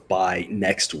team has a bye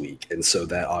next week. And so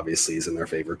that obviously is in their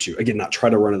favor too. Again, not try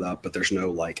to run it up, but there's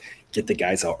no get the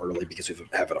guys out early because we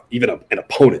have even an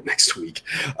opponent next week.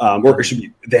 Or it should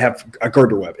be, they have a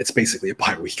Gardner Webb. It's basically a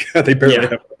bye week. They barely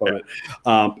have an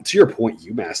opponent. To your point,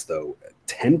 UMass, though,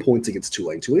 10 points against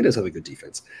Tulane. Tulane does have a good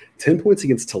defense. 10 points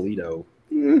against Toledo.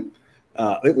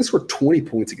 They only scored 20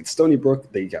 points against Stony Brook.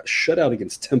 They got shut out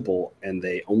against Temple, and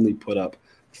they only put up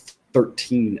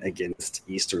 13 against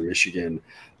Eastern Michigan.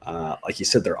 Like you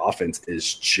said, their offense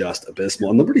is just abysmal.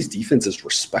 And Liberty's defense is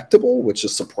respectable, which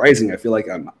is surprising. I feel like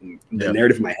the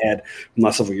narrative in my head from the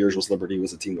last several years was Liberty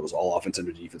was a team that was all offense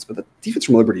under defense. But the defense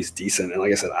from Liberty is decent. And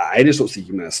like I said, I just don't see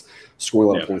UMass scoring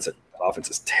a lot of points. That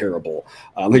offense is terrible.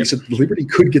 Like I said, Liberty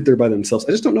could get there by themselves.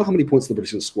 I just don't know how many points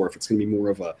Liberty's going to score, if it's going to be more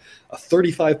of a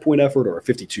 35-point effort or a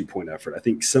 52-point effort. I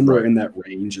think somewhere in that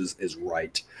range is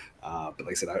right. But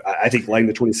like I said, I think laying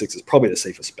the 26 is probably the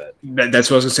safest bet.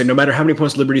 That's what I was going to say. No matter how many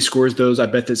points Liberty scores those, I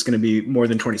bet that's going to be more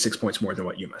than 26 points more than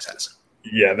what UMass has.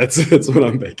 Yeah, that's what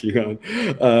I'm banking on.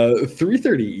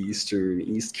 3:30 Eastern,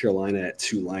 East Carolina at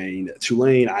Tulane.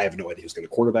 Tulane, I have no idea who's going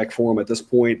to quarterback for them at this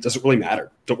point. Doesn't really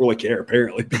matter. Don't really care,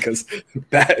 apparently, because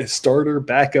starter,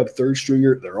 backup, third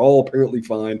stringer, they're all apparently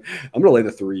fine. I'm going to lay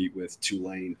the 3 with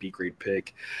Tulane, B-grade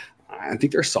pick. I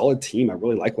think they're a solid team. I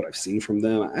really like what I've seen from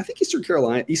them. I think East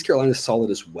Carolina is solid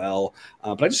as well,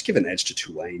 but I just give an edge to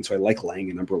Tulane. So I like laying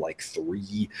a number like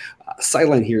 3.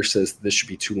 Sideline here says this should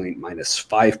be Tulane minus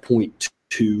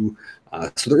 5.2.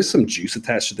 So there is some juice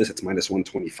attached to this. It's minus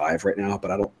 125 right now,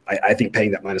 but I think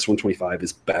paying that minus 125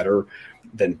 is better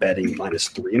than betting minus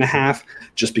 3.5,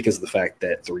 just because of the fact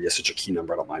that 3 is such a key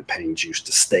number. I don't mind paying juice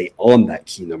to stay on that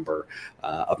key number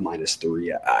of minus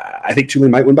 3. I think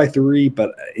Tulane might win by 3,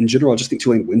 but in general, I just think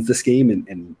Tulane wins this game.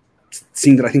 And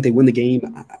seeing that I think they win the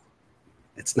game,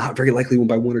 it's not very likely win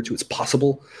by 1 or 2. It's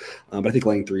possible, but I think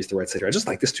laying 3 is the right side here. I just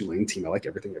like this Tulane team. I like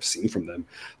everything I've seen from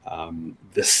them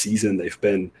this season. They've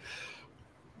been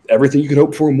everything you could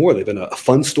hope for and more. They've been a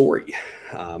fun story.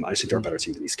 I just think they're a better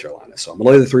team than East Carolina. So I'm going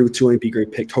to lay the 3 with Tulane,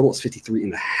 B-grade pick. Total is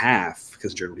 53.5.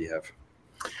 Because Jared, what do you have?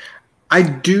 I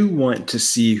do want to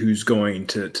see who's going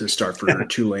to start for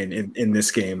Tulane in this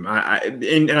game.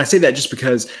 And I say that just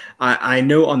because I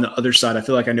know on the other side, I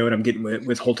feel like I know what I'm getting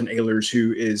with Holton Ahlers,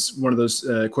 who is one of those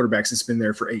quarterbacks that's been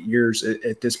there for 8 years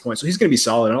at this point. So he's going to be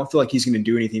solid. I don't feel like he's going to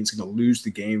do anything that's going to lose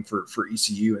the game for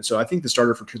ECU. And so I think the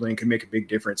starter for Tulane could make a big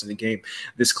difference in a game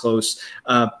this close.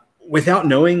 Without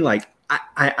knowing,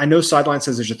 I know Sideline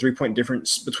says there's a 3-point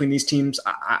difference between these teams.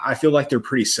 I feel like they're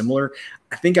pretty similar.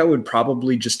 I think I would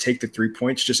probably just take the 3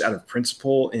 points just out of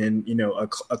principle in,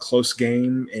 a close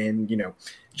game and,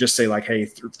 just say hey,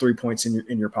 3 points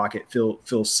in your pocket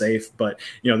feels safe. But,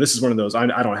 this is one of those, I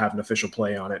don't have an official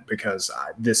play on it because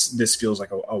this feels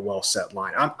like a well-set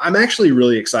line. I'm actually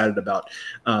really excited about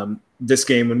this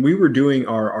game. When we were doing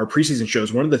our preseason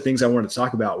shows, one of the things I wanted to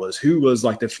talk about was who was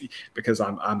because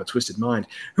I'm a twisted mind,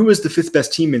 who was the 5th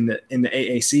best team in the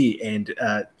AAC. And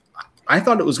I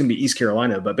thought it was going to be East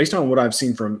Carolina, but based on what I've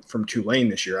seen from Tulane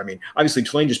this year, I mean, obviously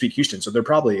Tulane just beat Houston, so they're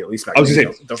probably at least back. I was going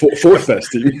to say the 4th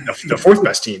best team, the 4th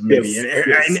best team, maybe.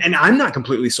 Yes. And I'm not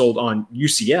completely sold on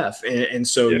UCF, and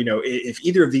so if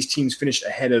either of these teams finished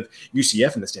ahead of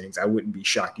UCF in the standings, I wouldn't be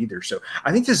shocked either. So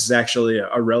I think this is actually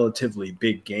a relatively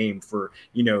big game for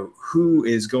who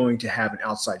is going to have an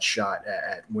outside shot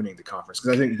at winning the conference,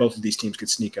 because I think both of these teams could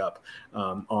sneak up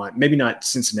on maybe not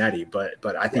Cincinnati, but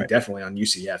I think definitely on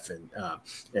UCF and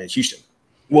Houston.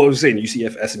 Well, I was saying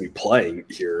UCF SMU playing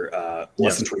here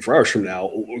less than 24 hours from now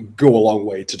will go a long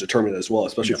way to determine it as well,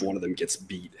 especially if one of them gets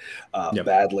beat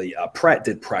badly. Pratt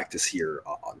did practice here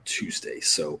on Tuesday,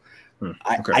 so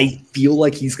I feel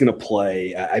like he's going to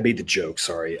play. I made the joke,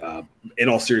 sorry. In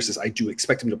all seriousness, I do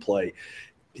expect him to play,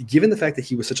 given the fact that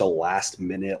he was such a last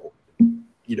minute,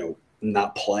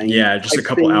 not playing. Yeah, just a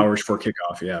couple hours before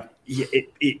kickoff,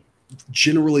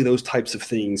 generally those types of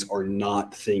things are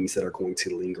not things that are going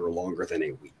to linger longer than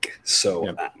a week.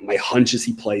 So my hunch is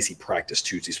he plays, he practiced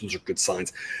Tuesday. So those are good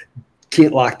signs.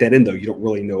 Can't lock that in, though. You don't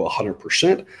really know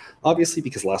 100%, obviously,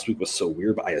 because last week was so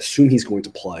weird, but I assume he's going to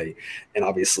play. And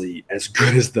obviously, as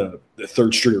good as the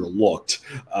third stringer looked,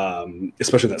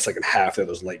 especially in that second half, there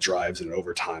those late drives and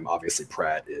overtime, obviously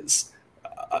Pratt is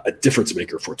a difference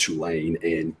maker for Tulane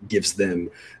and gives them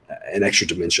an extra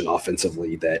dimension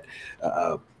offensively that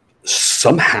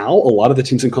somehow a lot of the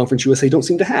teams in Conference USA don't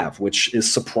seem to have, which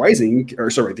is surprising,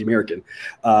 the American,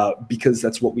 because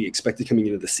that's what we expected coming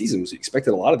into the season. We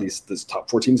expected a lot of these top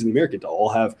 4 teams in the American to all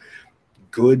have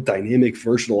good, dynamic,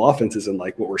 versatile offenses, and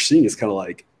like what we're seeing is kind of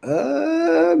like,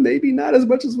 maybe not as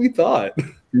much as we thought.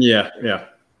 Yeah.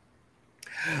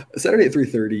 Saturday at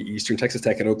 3:30 Eastern, Texas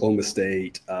Tech and Oklahoma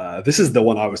State. This is the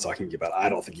one I was talking about. I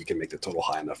don't think you can make the total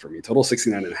high enough for me. Total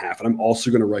 69.5. And I'm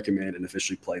also going to recommend and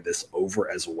officially play this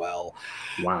over as well.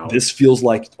 Wow. This feels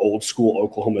like old school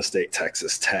Oklahoma State,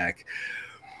 Texas Tech.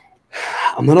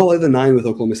 I'm going to lay the 9 with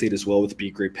Oklahoma State as well with the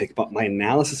B grade pick. But my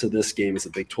analysis of this game as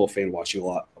a Big 12 fan, watching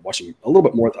a little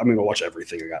bit more. I'm going to watch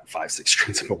everything. I got 5-6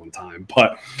 screens at one time,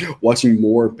 but watching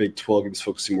more Big 12 games,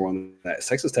 focusing more on that.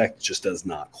 Texas Tech just does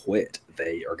not quit.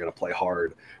 They are going to play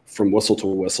hard from whistle to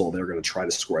whistle. They're going to try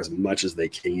to score as much as they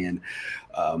can.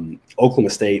 Oklahoma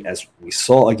State, as we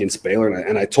saw against Baylor,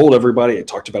 and I told everybody, I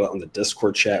talked about it on the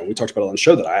Discord chat, and we talked about it on the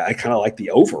show, that I kind of like the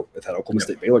over with that Oklahoma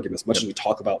State Baylor game. As much as we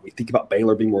think about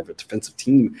Baylor being more of a defensive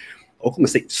team, Oklahoma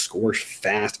State scores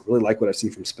fast. I really like what I've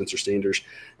seen from Spencer Sanders.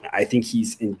 I think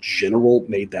he's, in general,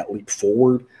 made that leap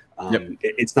forward.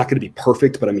 It's not going to be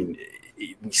perfect, but I mean,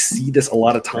 we see this a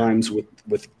lot of times with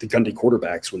the Gundy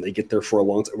quarterbacks when they get there for a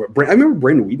long time. I remember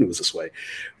Brandon Weeden was this way.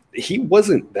 He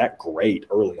wasn't that great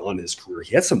early on in his career.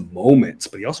 He had some moments,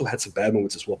 but he also had some bad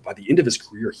moments as well. By the end of his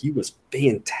career, he was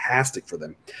fantastic for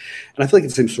them. And I feel like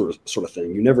it's the same sort of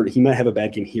thing. He might have a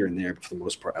bad game here and there, but for the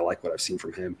most part, I like what I've seen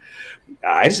from him.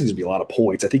 I just think there's going to be a lot of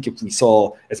points. I think if we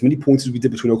saw as many points as we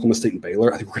did between Oklahoma State and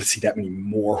Baylor, I think we're going to see that many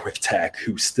more with Tech,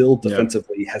 who still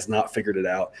defensively has not figured it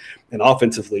out, and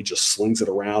offensively just slings it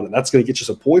around. And that's going to get you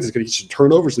some points. It's going to get you some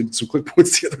turnovers, lead some quick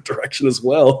points the other direction as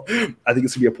well. I think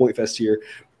it's going to be a point fest here.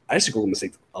 I just think Oklahoma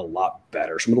State's a lot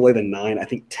better. So I'm going to lay the 9. I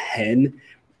think 10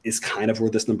 is kind of where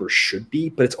this number should be,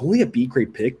 but it's only a B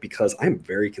grade pick because I'm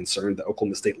very concerned that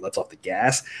Oklahoma State lets off the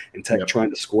gas and Tech trying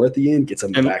to score at the end gets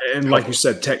them back. And like you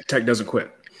said, Tech doesn't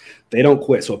quit. They don't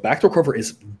quit. So a backdoor cover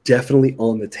is definitely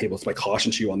on the table. It's my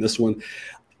caution to you on this one.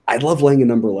 I love laying a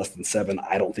number less than 7.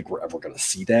 I don't think we're ever going to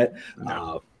see that.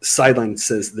 No. Sideline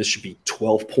says this should be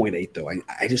 12.8, though.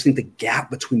 I just think the gap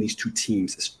between these two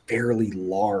teams is fairly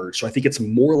large. So I think it's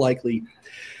more likely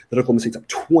that Oklahoma State's up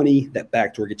 20, that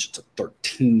backdoor gets you to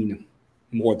 13,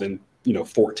 more than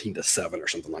 14-7 or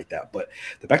something like that. But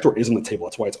the backdoor is on the table.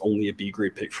 That's why it's only a B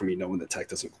grade pick for me, knowing that Tech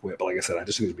doesn't quit. But like I said, I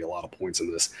just think there's going to be a lot of points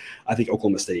in this. I think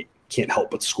Oklahoma State can't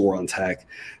help but score on Tech.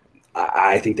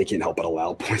 I think they can't help but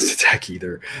allow points to Tech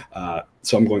either.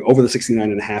 So I'm going over the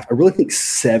 69.5. I really think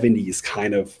 70 is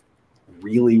kind of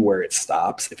really where it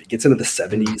stops. If it gets into the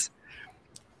 70s,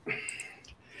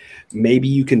 maybe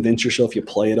you convince yourself you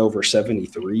play it over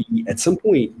 73. At some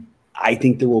point, I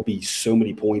think there will be so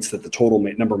many points that the total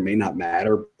number may not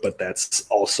matter, but that's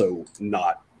also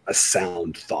not a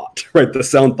sound thought, right? The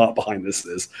sound thought behind this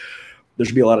is there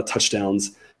should be a lot of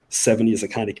touchdowns. 70 is a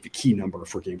kind of key number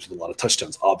for games with a lot of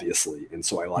touchdowns, obviously. And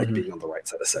so I like being on the right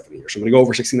side of 70 here. So I'm going to go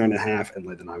over 69.5 and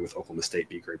lay the 9 with Oklahoma State.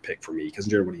 B grade pick for me. Because,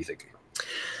 Jared, what do you think?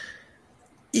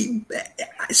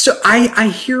 So I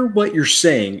hear what you're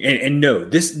saying. And no,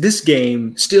 this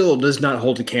game still does not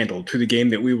hold a candle to the game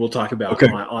that we will talk about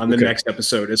on the next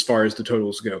episode as far as the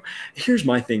totals go. Here's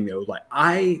my thing, though.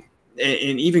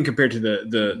 And even compared to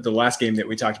the last game that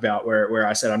we talked about where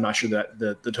I said I'm not sure that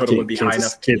the total would be high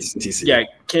enough. Kansas and TCU. Yeah,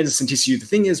 Kansas and TCU. The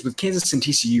thing is, with Kansas and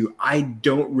TCU, I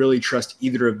don't really trust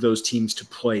either of those teams to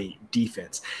play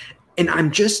defense. And I'm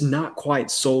just not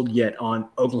quite sold yet on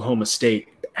Oklahoma State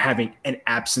having an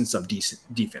absence of decent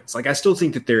defense. Like, I still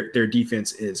think that their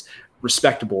defense is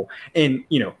respectable. And,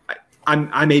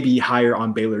 I may be higher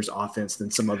on Baylor's offense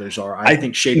than some others are. I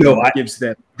think Shapen gives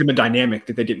them a dynamic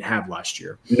that they didn't have last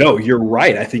year. No, you're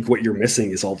right. I think what you're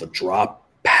missing is all the drop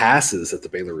passes that the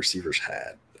Baylor receivers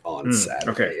had on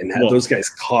Saturday. Okay. And had those guys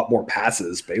caught more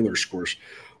passes, Baylor scores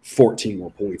 14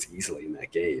 more points easily in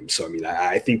that game. So, I mean,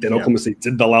 I think that Oklahoma State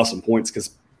did allow some points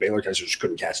because Baylor guys just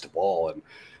couldn't catch the ball. And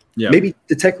maybe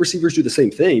the Tech receivers do the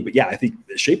same thing. But, I think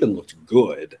Shapen looked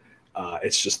good.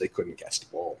 It's just they couldn't catch the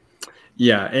ball.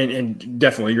 Yeah, and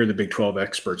definitely you're the Big 12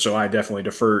 expert, so I definitely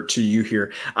defer to you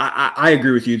here. I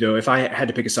agree with you, though. If I had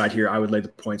to pick a side here, I would lay the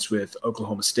points with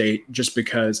Oklahoma State just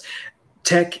because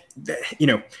Tech,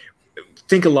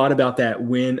 think a lot about that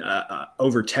win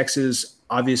over Texas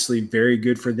obviously very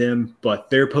good for them,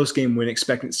 but their post-game win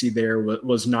expectancy there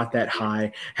was not that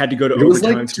high. Had to go to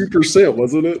overtime. It was like 2%,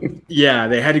 wasn't it? Yeah,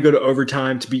 they had to go to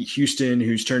overtime to beat Houston,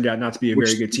 who's turned out not to be a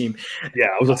very good team. Yeah,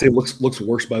 I was going to say looks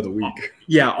worse by the week.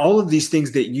 Yeah, all of these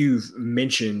things that you've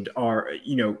mentioned are,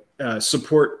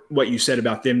 support what you said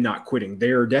about them not quitting. They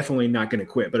are definitely not going to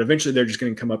quit, but eventually they're just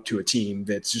going to come up to a team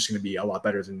that's just going to be a lot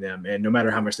better than them. And no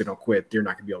matter how much they don't quit, they're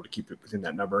not going to be able to keep it within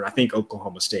that number. And I think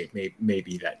Oklahoma State may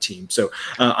be that team. So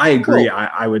I agree. Well,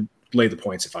 I would lay the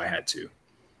points if I had to.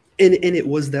 And it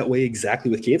was that way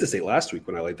exactly with Kansas State last week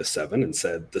when I laid the 7 and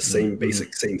said the same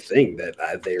same thing, that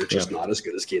they're just not as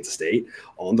good as Kansas State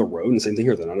on the road. And same thing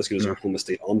here, they're not as good as Oklahoma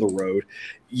State on the road.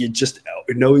 You just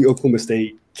knowing Oklahoma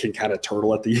State can kind of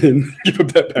turtle at the end, give up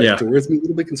that back door, it's me a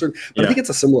little bit concerned. But I think it's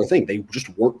a similar thing. They just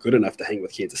weren't good enough to hang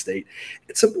with Kansas State.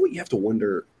 At some point, you have to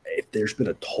wonder if there's been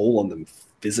a toll on them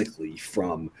physically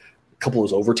from couple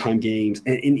of those overtime games.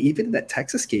 And even in that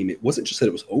Texas game, it wasn't just that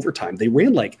it was overtime. They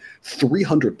ran like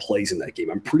 300 plays in that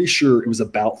game. I'm pretty sure it was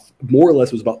about more or less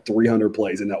it was about 300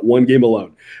 plays in that one game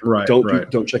alone. Right.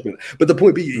 Don't check me. But the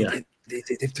point being,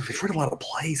 they've run a lot of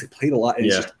plays. They played a lot. And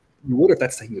it's just, you wonder if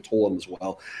that's taking a toll on them as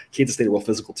well. Kansas State, a real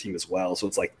physical team as well. So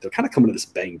it's like they're kind of coming to this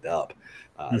banged up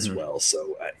as well.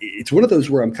 So it's one of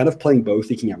those where I'm kind of playing both,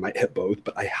 thinking I might hit both,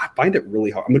 but I find it really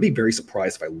hard. I'm going to be very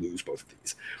surprised if I lose both of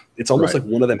these. It's almost like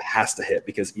one of them has to hit,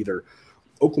 because either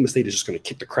Oklahoma State is just going to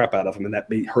kick the crap out of them and that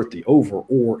may hurt the over,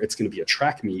 or it's going to be a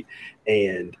track meet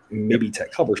and maybe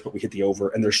Tech covers, but we hit the over.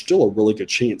 And there's still a really good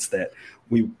chance that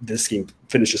this game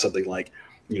finishes something like,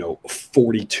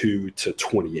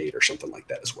 42-28 or something like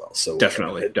that as well. So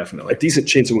definitely a decent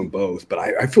chance to win both, but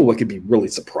I feel like I'd be really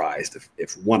surprised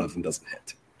if one of them doesn't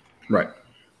hit. Right.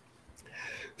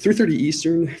 3:30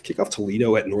 Eastern, kickoff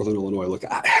Toledo at Northern Illinois. Look,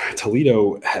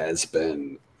 Toledo has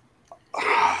been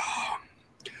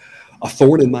a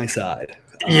thorn in my side.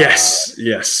 Yes.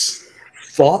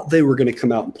 Thought they were going to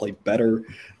come out and play better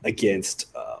against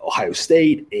Ohio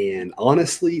State, and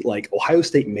honestly, like Ohio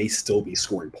State may still be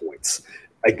scoring points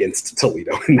against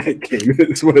Toledo in that game.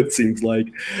 Is what it seems like.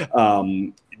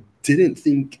 Didn't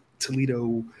think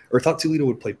thought Toledo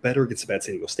would play better against a bad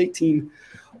San Diego State team.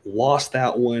 Lost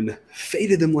that one,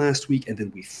 faded them last week, and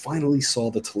then we finally saw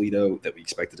the Toledo that we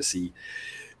expected to see.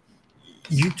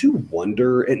 You do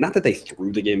wonder, and not that they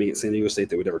threw the game against San Diego State,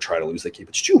 they would never try to lose that game,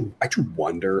 but I do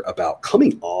wonder about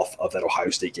coming off of that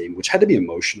Ohio State game, which had to be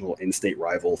emotional, in-state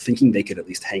rival, thinking they could at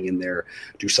least hang in there,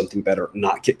 do something better,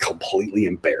 not get completely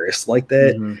embarrassed like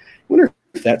that. I wonder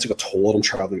if that took a toll on them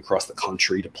traveling across the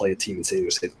country to play a team in San Diego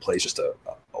State that plays just a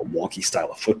wonky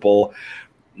style of football.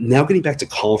 Now getting back to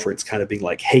conference, kind of being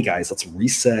like, hey guys, let's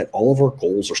reset. All of our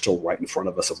goals are still right in front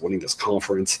of us of winning this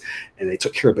conference, and they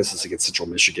took care of business against Central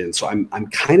Michigan. So I'm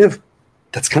kind of,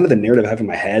 that's kind of the narrative I have in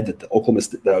my head, that the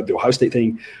Ohio State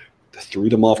thing threw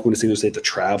them off going to San Diego State to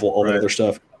travel, all that other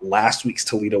stuff. Last week's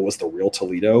Toledo was the real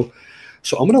Toledo.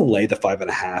 So I'm going to lay the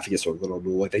 5.5 against Northern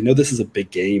Illinois. They know this is a big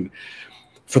game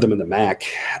for them in the MAC.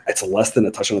 It's less than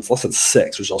a touchdown. It's less than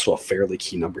 6, which is also a fairly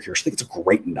key number here. So I think it's a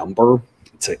great number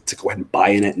to go ahead and buy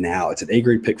in it now. It's an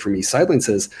A-grade pick for me. Sideline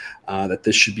says that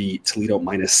this should be Toledo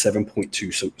minus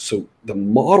 7.2. So the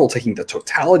model, taking the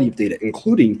totality of data,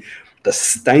 including the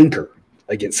stanker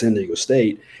against San Diego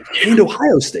State and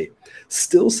Ohio State,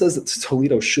 still says that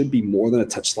Toledo should be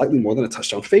slightly more than a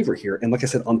touchdown favorite here. And like I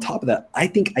said, on top of that, I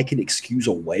think I can excuse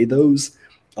away those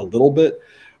a little bit.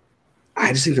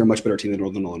 I just think they're a much better team than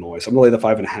Northern Illinois. So I'm going to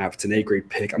lay the 5.5. It's an A-grade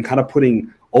pick. I'm kind of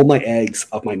putting all my eggs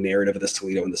of my narrative of this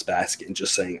Toledo in this basket and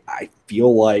just saying I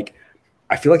feel like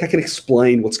I can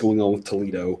explain what's going on with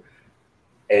Toledo,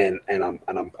 and I'm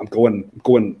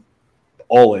going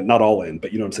all in, not all in,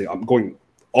 but you know what I'm saying. I'm going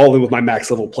all in with my max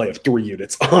level play of 3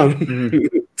 units on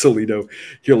Toledo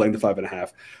here, laying the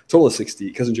 5.5. Total of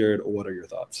 60. Cousin Jared, what are your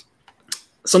thoughts?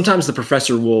 Sometimes the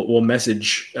professor will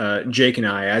message Jake and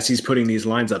I as he's putting these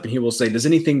lines up, and he will say, does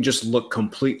anything just look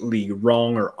completely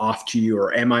wrong or off to you,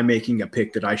 or am I making a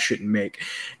pick that I shouldn't make?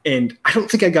 And I don't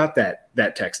think I got that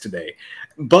text today.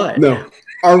 But no.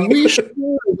 Are we sure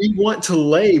we want to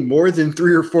lay more than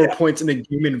 3 or 4 points in a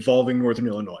game involving Northern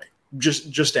Illinois?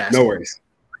 Just ask. No worries.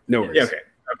 Yeah, okay.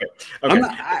 I'm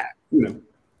not,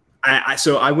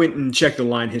 So I went and checked the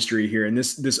line history here, and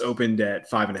this opened at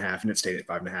 5.5, and it stayed at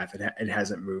 5.5. It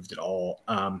hasn't moved at all.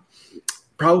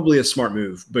 probably a smart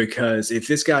move, because if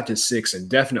this got to 6 and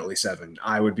definitely 7,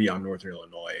 I would be on Northern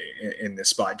Illinois in this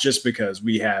spot, just because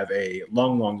we have a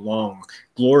long,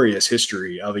 glorious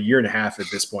history of a year and a half at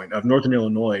this point of Northern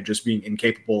Illinois just being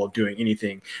incapable of doing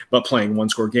anything but playing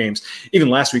one-score games. Even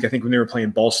last week, I think when they were playing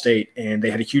Ball State and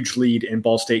they had a huge lead and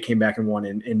Ball State came back and won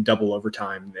in double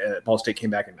overtime. Ball State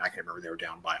came back and I can't remember, they were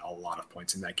down by a lot of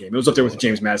points in that game. It was up there with the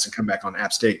James Madison comeback on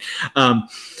App State.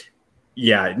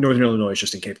 Yeah, Northern Illinois is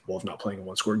just incapable of not playing a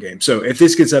one-score game. So if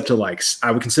this gets up to like,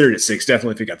 I would consider it at 6.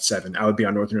 Definitely if it got to 7, I would be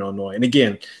on Northern Illinois. And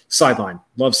again, sideline,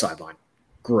 love sideline,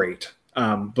 great.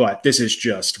 But this is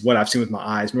just what I've seen with my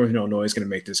eyes. Northern Illinois is going to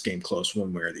make this game close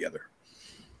one way or the other.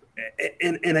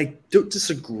 And I don't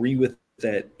disagree with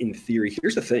that in theory.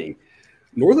 Here's the thing.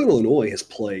 Northern Illinois has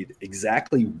played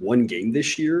exactly one game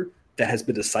this year that has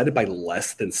been decided by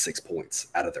less than 6 points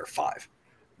out of their 5.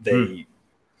 They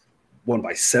won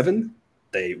by 7.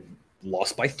 They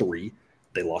lost by 3.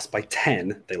 They lost by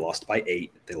 10. They lost by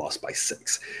 8. They lost by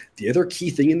 6. The other key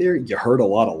thing in there, you heard a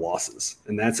lot of losses.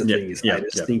 And that's the thing is I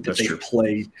just think that they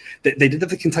played – they did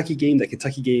have the Kentucky game. That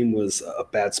Kentucky game was a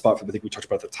bad spot for them. I think we talked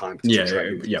about at the time.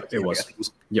 It was. I think it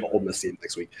was Ole Miss game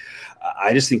next week.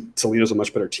 I just think Toledo's a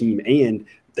much better team, and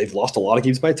they've lost a lot of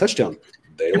games by a touchdown.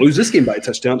 They lose this game by a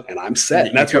touchdown, and I'm set.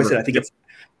 And that's why I said I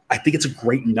think it's a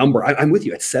great number. I'm with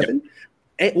you. At 7 –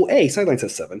 sideline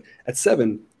says 7. At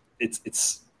 7,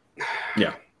 it's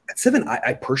At 7,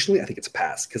 I personally, I think it's a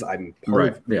pass because I'm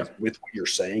with what you're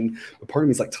saying. But part of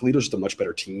me is like Toledo's just a much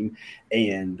better team,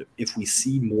 and if we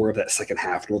see more of that second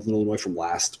half Northern Illinois from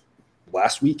last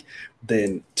week,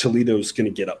 then Toledo's going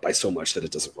to get up by so much that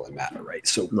it doesn't really matter, right?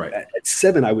 So at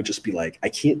 7, I would just be like, I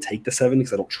can't take the 7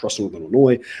 because I don't trust Northern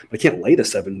Illinois, but I can't lay the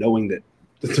 7 knowing that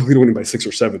the Toledo winning by 6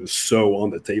 or 7 is so on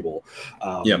the table.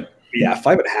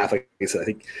 5.5. Like I said, I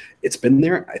think it's been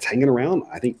there. It's hanging around.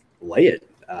 I think lay it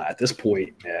at this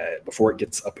point before it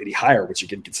gets up any higher, which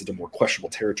again gets into more questionable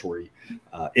territory.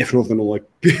 If Northern Illinois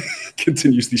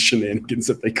continues these shenanigans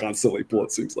that they constantly pull,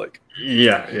 it seems like.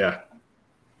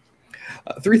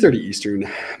 3:30 Eastern,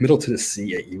 Middle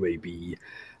Tennessee at UAB.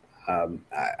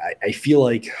 I feel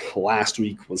like last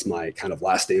week was my kind of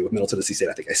last day with Middle Tennessee State.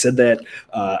 I think I said that,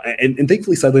 and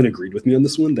thankfully Sideline agreed with me on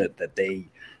this one that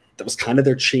was kind of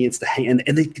their chance to hang, and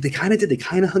they kind of did. They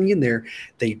kind of hung in there.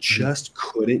 They just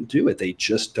couldn't do it. They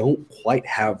just don't quite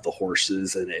have the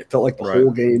horses, and it felt like the whole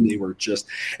game they were just.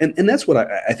 And that's what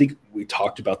I think we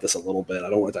talked about this a little bit. I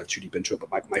don't want to dive too deep into it,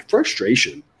 but my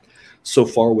frustration so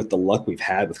far with the luck we've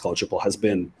had with college football has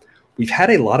been we've had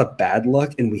a lot of bad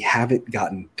luck, and we haven't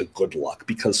gotten the good luck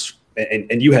because.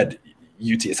 And you had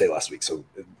UTSA last week, so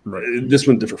this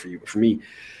one different for you, but for me,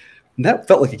 that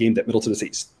felt like a game that Middle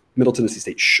Tennessee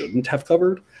State shouldn't have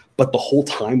covered, but the whole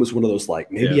time was one of those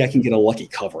like maybe I can get a lucky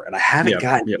cover, and I haven't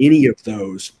gotten any of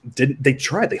those. They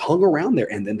tried? They hung around there,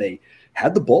 and then they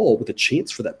had the ball with a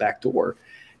chance for that back door,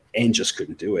 and just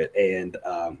couldn't do it. And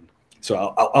so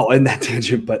I'll end that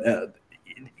tangent, but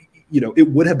it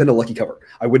would have been a lucky cover.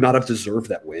 I would not have deserved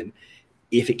that win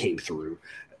if it came through.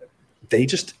 They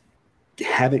just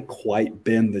haven't quite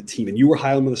been the team, and you were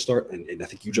high on them at the start, and I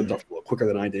think you jumped off a little quicker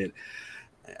than I did.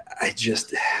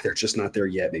 They're just not there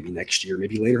yet. Maybe next year,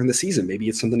 maybe later in the season, maybe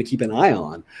it's something to keep an eye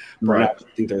on. I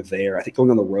think they're there. I think going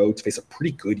on the road to face a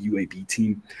pretty good UAB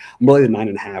team. I'm really at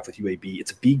 9.5 with UAB.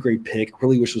 It's a B grade pick. I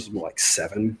really wish it was more like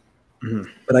 7,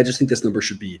 but I just think this number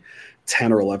should be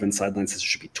 10 or 11. Sideline says it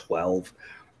should be 12.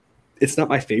 It's not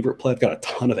my favorite play. I've got a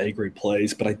ton of A grade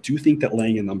plays, but I do think that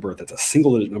laying a number that's a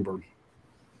single digit number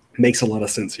makes a lot of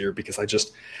sense here because I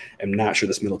just am not sure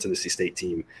this Middle Tennessee State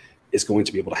team is going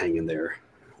to be able to hang in there.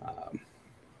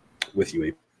 With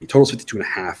UAB. Total's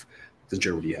 52.5.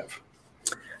 Jared, what do you have?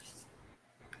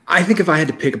 I think if I had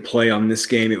to pick a play on this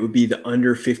game, it would be the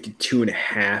under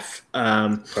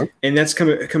 52.5. And that's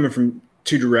coming from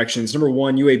two directions. Number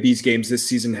one, UAB's games this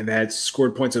season have had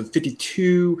scored points of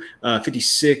 52,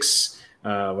 56,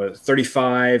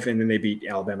 35, and then they beat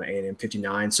Alabama A&M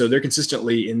 59. So they're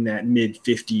consistently in that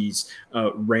mid-50s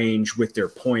range with their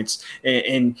points.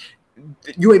 And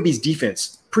UAB's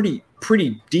defense, pretty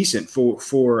decent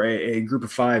for a group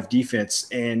of 5 defense.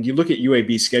 And you look at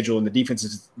UAB's schedule and the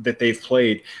defenses that they've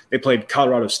played. They played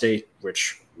Colorado State,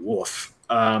 which woof.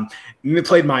 And they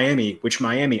played Miami, which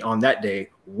Miami on that day,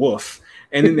 woof.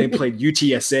 And then they played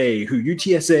UTSA, who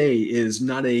UTSA is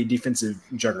not a defensive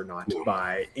juggernaut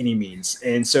by any means.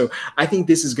 And so I think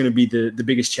this is going to be the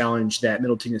biggest challenge that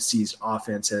Middle Tennessee's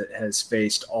offense has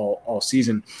faced all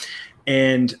season.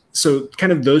 And so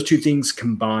kind of those two things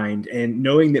combined, and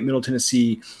knowing that Middle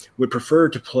Tennessee would prefer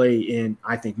to play in,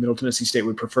 I think Middle Tennessee State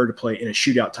would prefer to play in a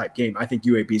shootout type game. I think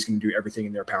UAB is going to do everything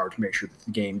in their power to make sure that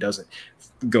the game doesn't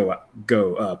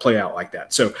play out like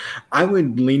that. So I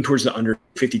would lean towards the under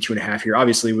 52.5 here.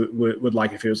 Obviously would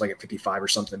like if it was like at 55 or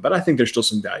something, but I think there's still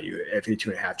some value at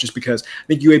 52.5 just because I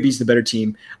think UAB is the better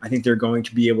team. I think they're going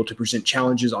to be able to present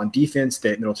challenges on defense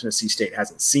that Middle Tennessee State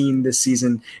hasn't seen this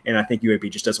season. And I think UAB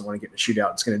just doesn't want to get in a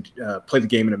shootout. It's going to play the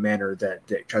game in a manner that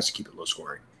tries to keep it low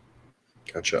scoring.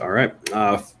 Gotcha. All right.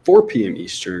 4 p.m.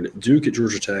 Eastern, Duke at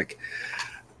Georgia Tech.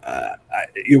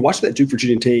 You watched that Duke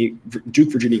Virginia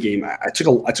game. I took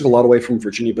a lot away from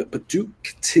Virginia, but Duke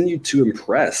continued to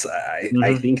impress.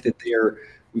 I think that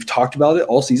we've talked about it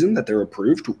all season that they're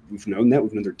improved. We've known that.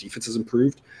 We've known their defense has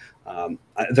improved.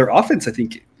 Their offense, I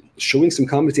think, showing some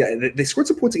comments. Yeah, they scored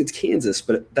some points against Kansas,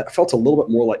 but that felt a little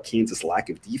bit more like Kansas' lack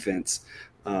of defense.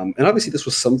 And obviously, this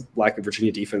was some lack of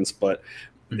Virginia defense, but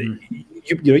you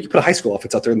put a high school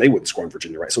offense out there and they wouldn't score in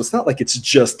Virginia, right? So it's not like it's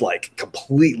just like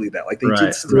completely that. Like they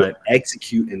did still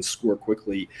execute and score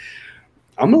quickly.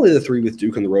 I'm going to lay the 3 with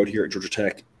Duke on the road here at Georgia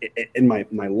Tech. And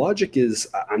my logic is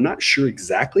I'm not sure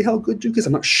exactly how good Duke is.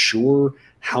 I'm not sure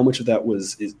how much of that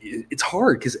it's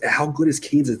hard because how good is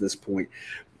Kansas at this point?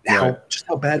 Just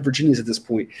how bad Virginia is at this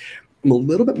point. I'm a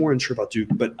little bit more unsure about Duke,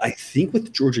 but I think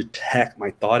with Georgia Tech,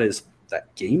 my thought is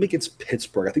that game against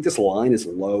Pittsburgh, I think this line is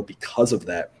low because of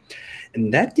that.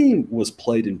 And that game was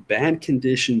played in bad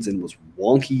conditions and was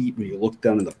wonky when you look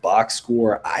down in the box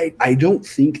score. I don't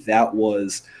think that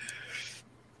was,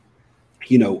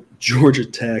 Georgia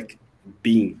Tech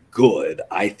being good.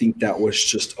 I think that was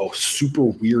just a super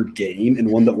weird game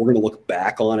and one that we're going to look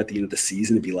back on at the end of the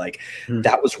season and be like,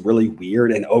 that was really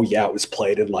weird. And, it was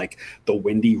played in like the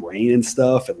windy rain and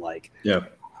stuff. And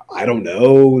I don't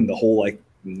know. And the whole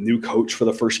new coach for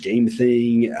the first game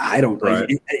thing. I don't know.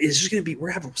 It's just going to be,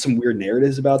 we're having some weird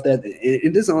narratives about that.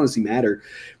 It doesn't honestly matter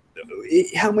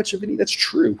how much of any that's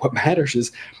true. What matters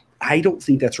is I don't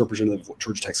think that's representative of what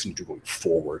Georgia Tech's going to do going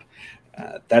forward.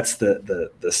 That's the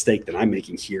stake that I'm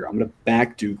making here. I'm going to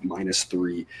back Duke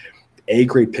 -3. A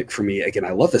grade pick for me. Again,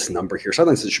 I love this number here. So I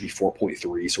think it should be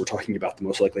 4.3. So we're talking about the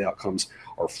most likely outcomes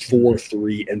are 4,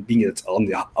 3, and being it's on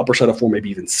the upper side of 4, maybe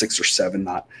even 6 or 7,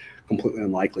 not completely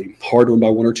unlikely. Hard to win by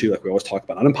 1 or 2, like we always talk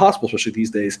about. Not impossible, especially these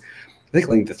days. I think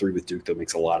laying the 3 with Duke, though,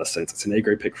 makes a lot of sense. It's an A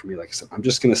grade pick for me. Like I said, I'm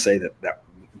just going to say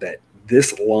that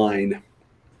this line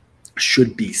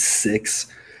should be 6,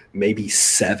 maybe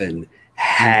 7,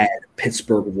 had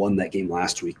Pittsburgh won that game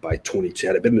last week by 22.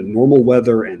 Had it been in normal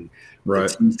weather and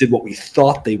the teams did what we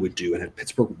thought they would do, and had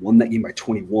Pittsburgh won that game by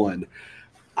 21,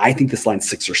 I think this line's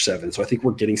 6 or 7. So I think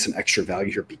we're getting some extra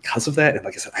value here because of that. And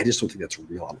like I said, I just don't think that's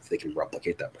real. I don't know if they can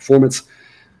replicate that performance.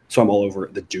 So I'm all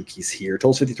over the Dukies here.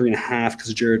 Total's 53.5.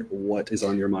 Because Jared, what is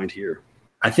on your mind here?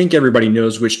 I think everybody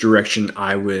knows which direction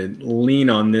I would lean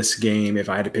on this game if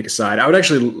I had to pick a side. I would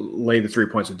actually lay the 3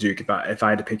 points with Duke if I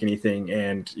had to pick anything.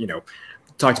 And,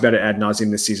 talked about it ad nauseum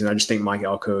this season. I just think Mike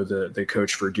Elko, the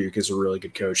coach for Duke, is a really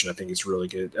good coach, and I think he's a really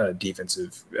good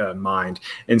defensive mind.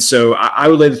 And so I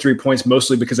would lay the 3 points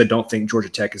mostly because I don't think Georgia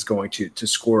Tech is going to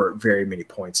score very many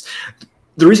points.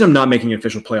 The reason I'm not making an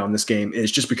official play on this game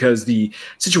is just because the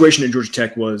situation at Georgia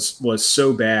Tech was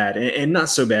so bad, and not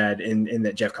so bad in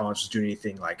that Jeff Collins was doing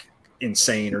anything like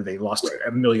insane or they lost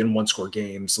a million one-score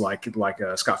games like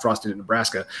Scott Frost did in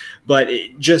Nebraska. But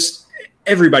it just –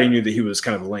 everybody knew that he was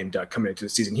kind of a lame duck coming into the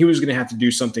season. He was going to have to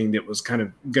do something that was kind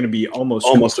of going to be almost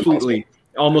impossible,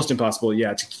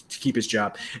 to keep his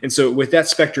job. And so with that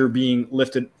specter being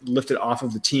lifted off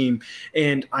of the team,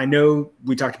 and I know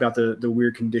we talked about the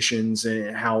weird conditions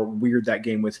and how weird that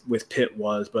game with Pitt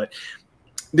was, but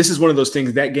this is one of those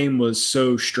things. That game was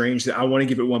so strange that I want to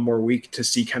give it one more week to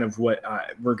see kind of what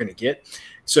we're going to get.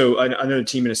 So another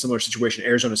team in a similar situation,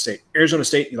 Arizona State.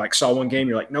 You saw one game,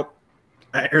 you're like, nope.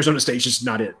 Arizona State's just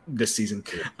not it this season.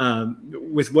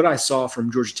 With what I saw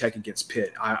from Georgia Tech against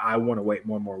Pitt, I want to wait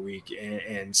one more week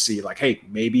and see hey,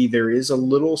 maybe there is a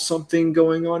little something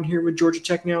going on here with Georgia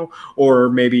Tech now, or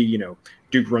maybe,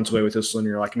 Duke runs away with this one and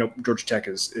you're like, nope, Georgia Tech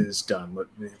is done.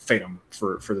 Fade them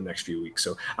for the next few weeks.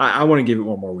 So I want to give it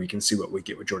one more week and see what we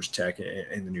get with Georgia Tech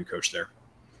and the new coach there.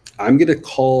 I'm going to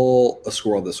call a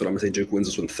score on this one. I'm going to say Duke wins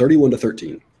this one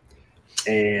 31-13.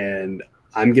 And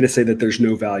I'm going to say that there's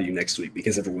no value next week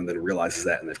because everyone then realizes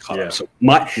that and they've caught up. So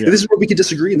this is where we can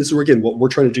disagree. And this is where, again, what we're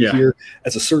trying to do here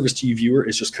as a service to you viewer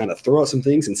is just kind of throw out some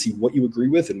things and see what you agree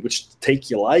with and which take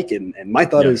you like. And my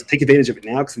thought is take advantage of it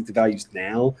now because I think the value's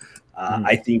now.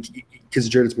 I think because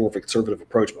Jared's more of a conservative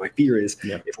approach. But my fear is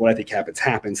if what I think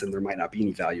happens, then there might not be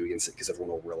any value against it because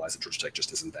everyone will realize that Georgia Tech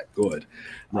just isn't that good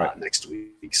next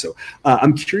week. So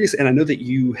I'm curious, and I know that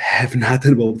you have not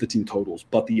done well with the team totals,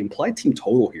 but the implied team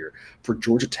total here for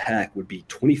Georgia Tech would be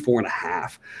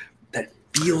 24.5. That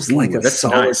feels like a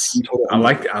solid nice. team total. I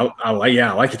like the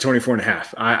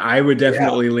 24.5. I would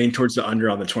definitely lean towards the under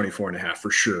on the 24.5 for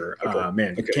sure.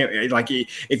 Okay. Can't, like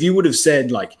if you would have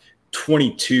said like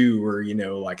 22 or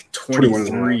like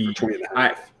 23,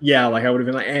 I would have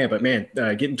been like, but man,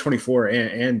 getting 24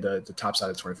 and the top side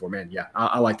of 24, man,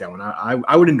 I like that one.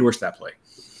 I would endorse that play.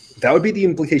 That would be the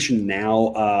implication now.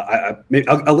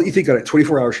 I'll let you think on it.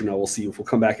 24 hours from now, we'll see if we'll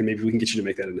come back and maybe we can get you to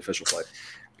make that an official play.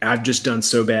 I've just done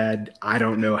so bad. I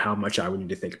don't know how much I would need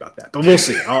to think about that, but we'll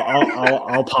see.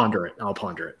 I'll ponder it.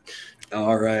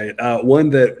 All right. One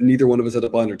that neither one of us had to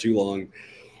ponder too long.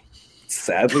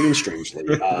 Sadly and strangely,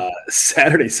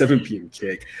 Saturday, 7 p.m.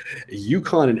 kick,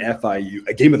 UConn and FIU,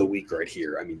 a game of the week right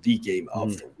here. I mean, the game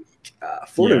of the week.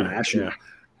 Florida National,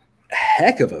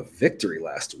 heck of a victory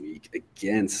last week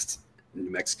against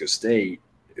New Mexico State,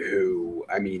 who,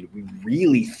 I mean, we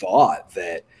really thought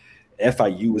that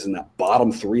FIU was in that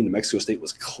bottom three. New Mexico State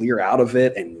was clear out of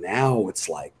it, and now it's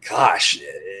like, gosh,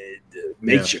 it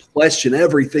makes you question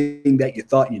everything that you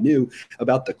thought you knew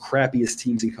about the crappiest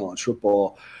teams in college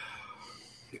football.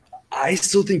 I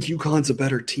still think UConn's a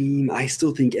better team. I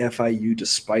still think FIU,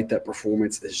 despite that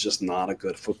performance, is just not a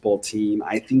good football team.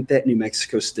 I think that New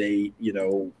Mexico State,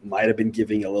 might have been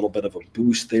giving a little bit of a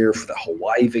boost there for the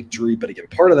Hawaii victory. But again,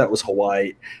 part of that was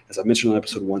Hawaii, as I mentioned on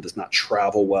episode 1, does not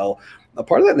travel well. A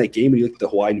part of that in that game, when you look at the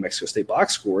Hawaii New Mexico State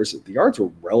box scores, the yards were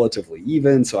relatively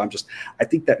even. So I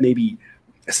think that maybe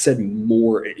said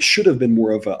more. It should have been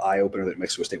more of an eye opener that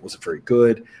Mexico State wasn't very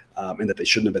good, and that they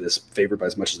shouldn't have been as favored by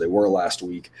as much as they were last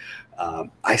week.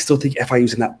 I still think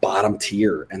FIU's in that bottom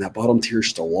tier, and that bottom tier is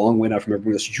just a long way out from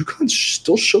everyone else. UConn's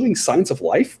still showing signs of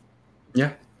life.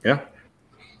 Yeah. I'm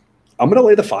going to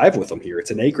lay the 5 with them here.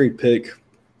 It's an A-grade pick.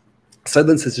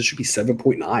 Sideline says it should be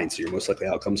 7.9, so your most likely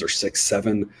outcomes are 6,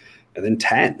 7, and then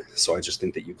 10. So I just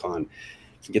think that UConn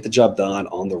can get the job done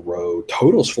on the road.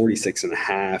 Total's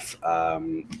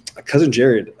 46.5. Cousin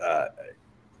Jared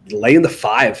laying the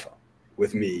 5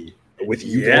 with me, with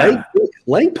you.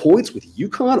 Laying points with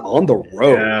UConn on the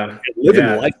road. And living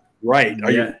life right.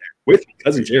 Are you with me,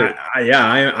 Cousin Jared?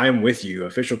 I'm with you.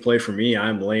 Official play for me.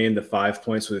 I'm laying the 5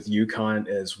 points with UConn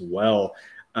as well.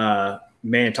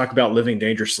 Man, talk about living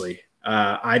dangerously.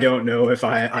 I don't know if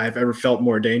I've ever felt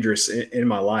more dangerous in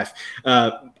my life.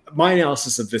 My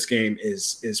analysis of this game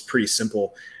is pretty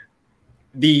simple.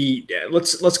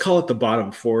 Let's call it the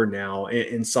bottom 4 now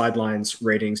in sidelines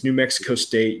ratings: New Mexico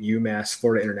State, UMass,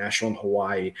 Florida International, and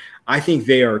Hawaii. I think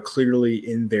they are clearly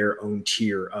in their own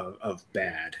tier of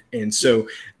bad, and so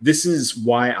this is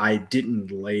why I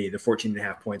didn't lay the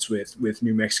 14.5 points with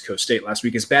New Mexico State last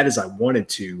week, as bad as I wanted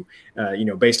to.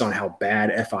 Based on how bad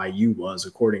FIU was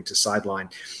according to Sideline.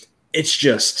 It's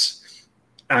just,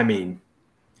 I mean,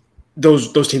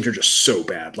 those teams are just so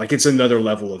bad. Like, it's another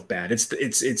level of bad. It's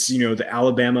the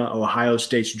Alabama, Ohio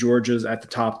State's, Georgia's at the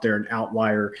top. They're an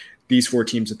outlier. These 4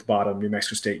 teams at the bottom, New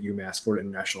Mexico State, UMass, Florida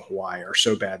International, Hawaii, are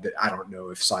so bad that I don't know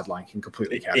if Sideline can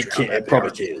completely capture how bad it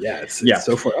probably can. Yeah, it's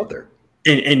so far out there.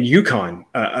 And UConn,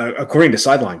 according to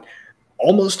Sideline,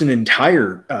 almost an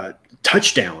entire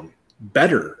touchdown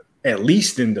better, at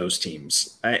least in those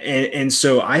teams. And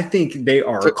so I think they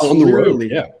are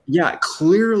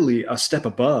clearly a step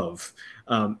above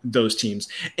those teams.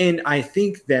 And I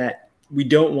think that we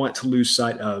don't want to lose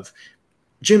sight of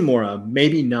Jim Mora,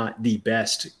 maybe not the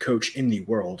best coach in the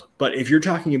world, but if you're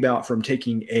talking about from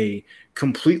taking a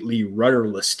completely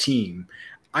rudderless team,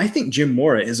 I think Jim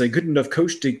Mora is a good enough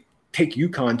coach to take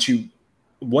UConn to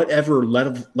whatever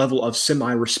level of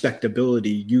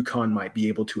semi-respectability UConn might be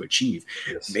able to achieve.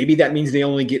 Yes. Maybe that means they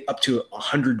only get up to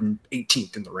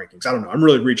 118th in the rankings. I don't know. I'm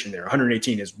really reaching there.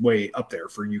 118 is way up there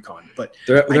for UConn, but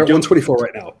they're at 124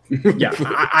 right now.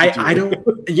 I don't.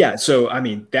 Yeah. So, I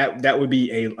mean, that would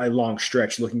be a long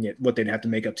stretch looking at what they'd have to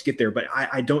make up to get there, but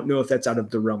I don't know if that's out of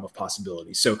the realm of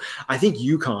possibility. So I think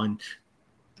UConn,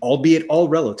 albeit all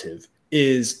relative,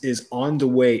 is on the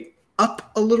way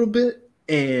up a little bit.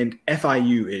 And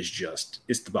FIU is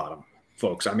the bottom,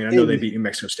 folks. I mean, I know they beat New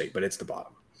Mexico State, but it's the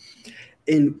bottom.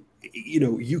 And,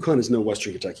 UConn is no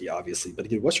Western Kentucky, obviously. But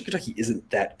again, Western Kentucky isn't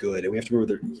that good. And we have to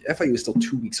remember that FIU is still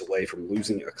 2 weeks away from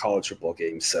losing a college football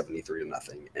game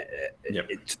 73-0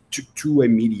 to a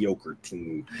mediocre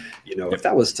team. If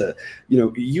that was to,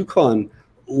 UConn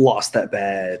lost that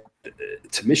bad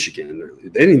to Michigan.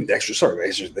 They didn't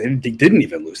they didn't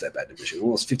even lose that bad to Michigan.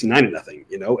 Almost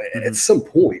 59-0. At some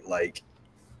point, like,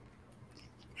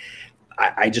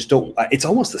 I just don't. It's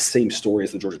almost the same story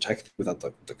as the Georgia Tech without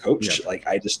the coach. Yeah. Like,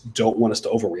 I just don't want us to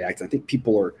overreact. I think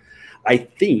people are. I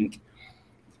think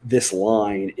this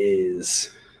line is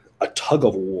a tug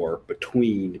of war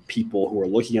between people who are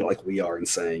looking at it like we are and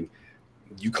saying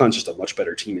UConn's just a much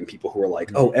better team, and people who are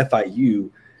like, oh, FIU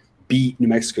beat New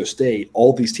Mexico State.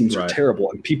 All these teams are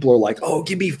terrible. And people are like, oh,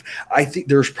 give me – I think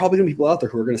there's probably going to be people out there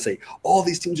who are going to say, all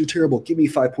these teams are terrible. Give me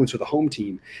 5 points for the home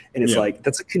team. And it's like,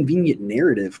 that's a convenient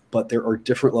narrative, but there are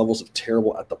different levels of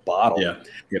terrible at the bottom.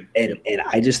 Yeah. And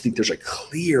I just think there's a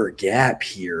clear gap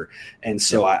here. And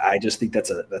so I just think that's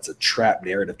a trap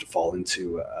narrative to fall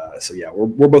into.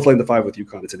 We're both laying the 5 with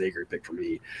UConn. It's an A-grade pick for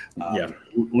me.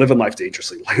 Living life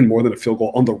dangerously, laying more than a field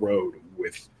goal on the road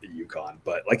with UConn.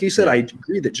 But like you said, I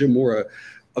agree that Jim Mora,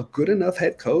 a good enough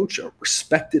head coach, a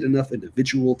respected enough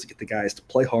individual to get the guys to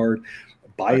play hard,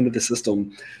 buy into the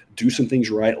system, do some things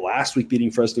right. Last week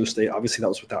beating Fresno State, obviously that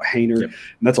was without Haener, and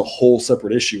that's a whole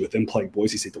separate issue with them playing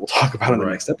Boise State that we'll talk about in the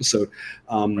next episode.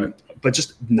 But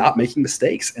just not making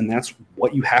mistakes, and that's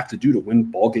what you have to do to win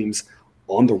ball games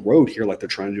on the road here, like they're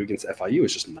trying to do against FIU,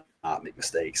 is just not make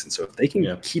mistakes. And so if they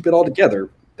can keep it all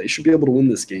together, they should be able to win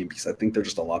this game, because I think they're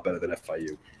just a lot better than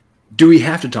FIU. Do we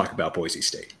have to talk about Boise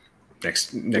State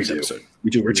next episode?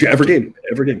 We do. Every game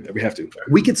we have to.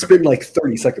 We could spend like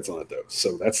 30 seconds on it though,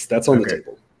 so that's on the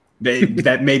table.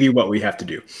 That may be what we have to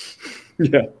do.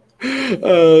 Yeah.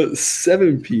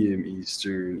 7 p.m.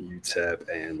 Eastern, UTEP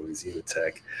and Louisiana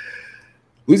Tech.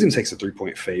 Louisiana Tech's a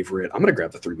 3-point favorite. I'm going to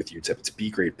grab the 3 with UTEP. It's a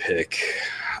B-grade pick.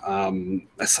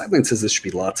 A sideline says this should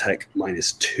be La Tech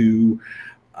 -2.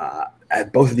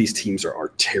 Both of these teams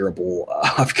are terrible.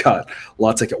 I've got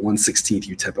La Tech at 116th,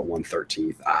 UTEP at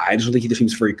 113th. I just don't think either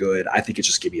team's very good. I think it's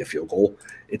just give me a field goal.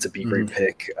 It's a B-grade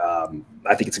pick. I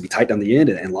think it's going to be tight down the end,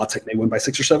 and La Tech may win by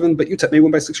 6 or 7, but UTEP may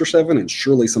win by 6 or 7, and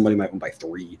surely somebody might win by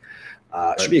 3.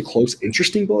 It should be a close,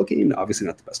 interesting ball game. Obviously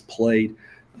not the best played.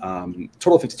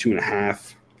 Total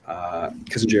 52.5.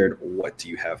 Cousin Jared, what do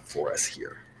you have for us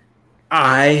here?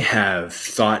 I have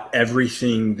thought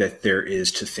everything that there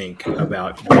is to think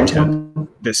about UTEP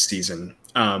this season.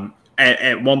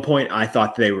 At one point, I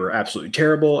thought they were absolutely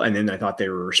terrible, and then I thought they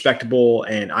were respectable,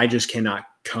 and I just cannot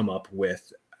come up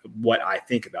with what I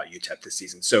think about UTEP this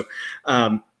season. So,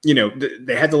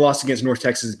 they had the loss against North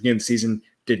Texas at the beginning of the season.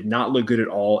 Did not look good at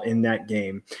all in that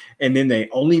game. And then they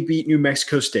only beat New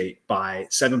Mexico State by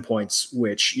 7 points,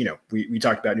 which, we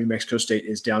talked about. New Mexico State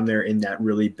is down there in that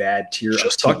really bad tier.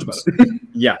 Just talked about it.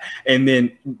 Yeah. And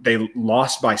then they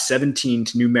lost by 17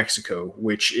 to New Mexico,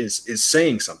 which is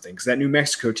saying something, because that New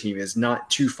Mexico team is not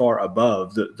too far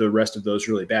above the rest of those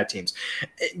really bad teams.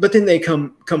 But then they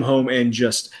come home and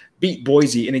just beat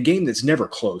Boise in a game that's never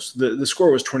close. The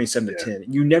score was 27-10.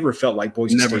 You never felt like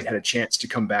Boise State had a chance to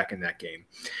come back in that game.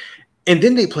 And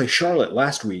then they play Charlotte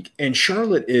last week, and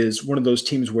Charlotte is one of those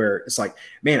teams where it's like,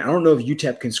 man, I don't know if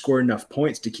UTEP can score enough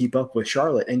points to keep up with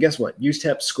Charlotte. And guess what?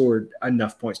 UTEP scored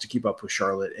enough points to keep up with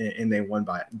Charlotte, and they won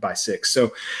by 6.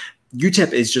 So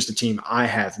UTEP is just a team I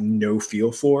have no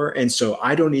feel for, and so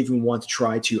I don't even want to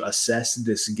try to assess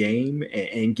this game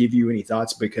and give you any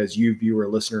thoughts, because you, viewer,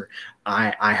 listener,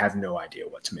 I have no idea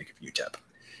what to make of UTEP.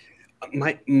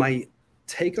 My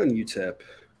take on UTEP,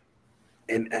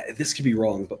 and this could be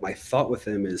wrong, but my thought with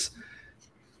them is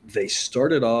they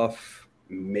started off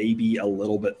maybe a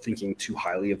little bit thinking too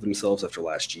highly of themselves after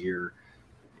last year,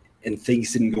 and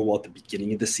things didn't go well at the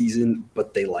beginning of the season,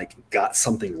 but they got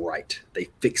something right. They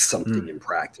fixed something in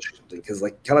practice or something. Because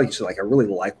kind of like you said, I really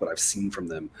like what I've seen from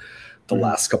them the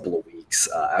last couple of weeks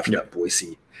after that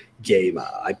Boise game.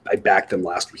 I backed them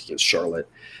last week against Charlotte,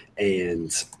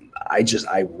 and I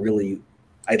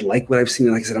like what I've seen.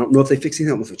 And like I said, I don't know if they fixed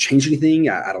anything. I don't know if they changed anything.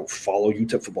 I don't follow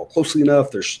UTEP football closely enough.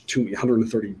 There's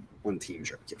 131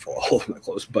 teams. I can't follow all of them that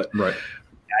close, but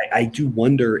I do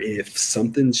wonder if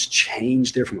something's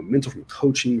changed there from a mental, from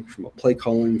coaching, from a play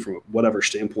calling, from a whatever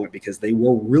standpoint, because they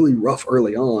were really rough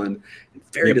early on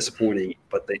and very disappointing,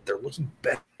 but they're looking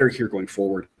better here going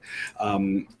forward.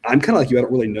 I'm kind of like you. I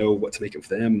don't really know what to make of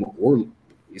them or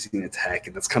using attack,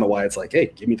 and that's kind of why it's like, hey,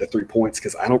 give me the 3 points,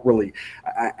 because I don't really –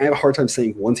 I have a hard time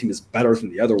saying one team is better than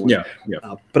the other one.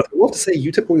 But I love to say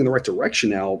UTEP going in the right direction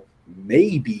now.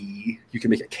 Maybe you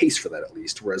can make a case for that at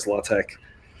least, whereas La Tech –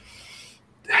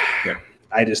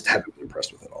 I just haven't been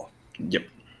impressed with it all.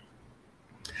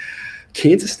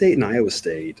 Kansas State and Iowa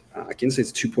State. Kansas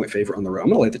State's a 2-point favorite on the road. I'm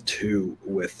going to lay the 2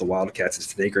 with the Wildcats. It's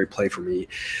today great play for me.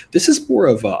 This is more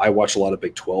of I watch a lot of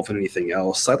Big 12 and anything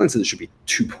else. Sideline says it should be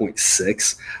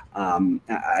 2.6.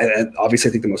 Obviously,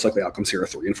 I think the most likely outcomes here are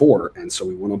 3 and 4, and so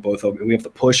we won on both of them. And we have the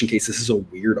push in case this is a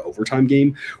weird overtime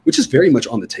game, which is very much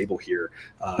on the table here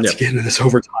to get into this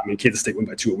overtime. And Kansas State win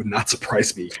by 2. It would not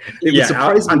surprise me. It would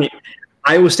surprise me. I mean,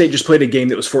 Iowa State just played a game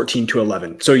that was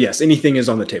 14-11. So yes, anything is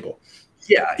on the table.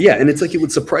 Yeah, and it's like it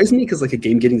would surprise me because like a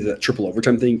game getting to that triple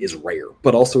overtime thing is rare,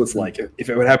 but also it's like if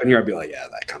it would happen here, I'd be like, yeah,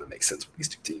 that kind of makes sense with these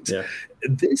two teams. Yeah.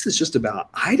 This is just about.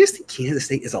 I just think Kansas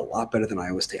State is a lot better than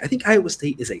Iowa State. I think Iowa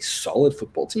State is a solid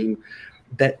football team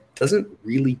that doesn't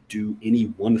really do any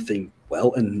one thing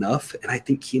well enough, and I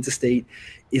think Kansas State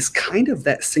is kind of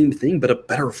that same thing, but a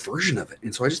better version of it.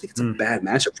 And so I just think it's a bad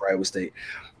matchup for Iowa State.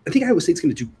 I think Iowa State's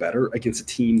going to do better against a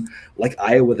team like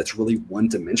Iowa that's really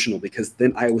one-dimensional, because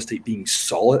then Iowa State being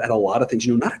solid at a lot of things,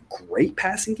 not a great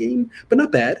passing game, but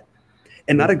not bad,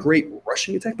 and not a great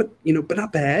rushing attack, but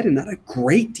not bad, and not a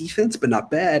great defense, but not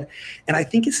bad. And I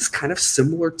think this is kind of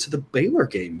similar to the Baylor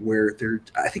game, where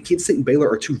I think Kansas State and Baylor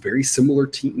are two very similar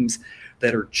teams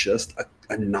that are just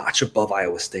a notch above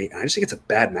Iowa State. And I just think it's a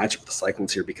bad matchup for the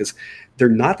Cyclones here, because they're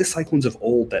not the Cyclones of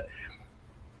old that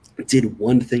did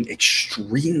one thing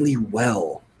extremely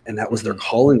well, and that was their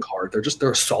calling card.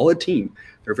 They're a solid team.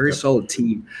 They're a very solid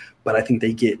team, but I think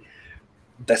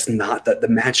that's not that the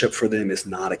matchup for them is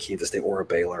not a Kansas State or a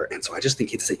Baylor. And so I just think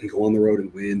Kansas State can go on the road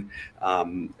and win,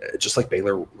 just like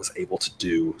Baylor was able to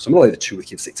do. So I'm going to lay the 2 with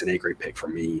Kansas State. It's an A-grade pick for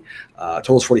me.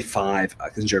 Total's 45.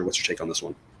 Jared, what's your take on this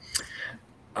one?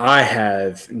 I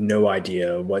have no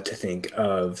idea what to think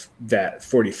of that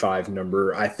 45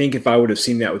 number. I think if I would have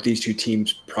seen that with these two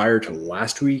teams prior to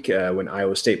last week when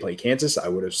Iowa State played Kansas, I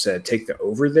would have said take the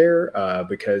over there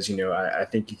because, I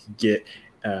think you could get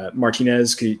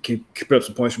Martinez could put up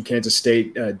some points from Kansas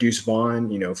State, Deuce Vaughn,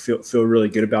 feel really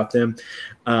good about them.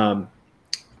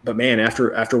 But man,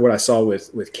 after what I saw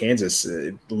with Kansas,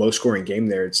 low scoring game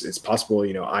there, it's possible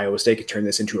Iowa State could turn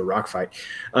this into a rock fight.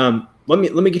 Let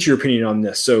me get your opinion on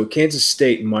this. So Kansas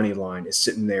State money line is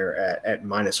sitting there at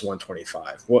minus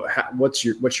 125. What's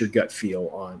your gut feel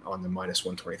on the minus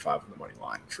 125 on the money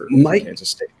line for Kansas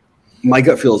State? My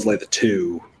gut feel is like the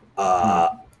 2,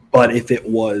 but if it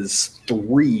was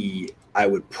 3, I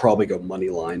would probably go money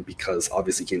line, because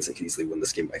obviously Kansas State can easily win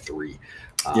this game by 3.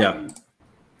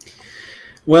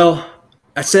 Well,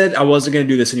 I said I wasn't going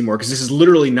to do this anymore because this has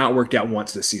literally not worked out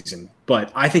once this season.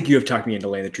 But I think you have talked me into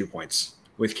laying the 2 points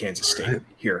with Kansas State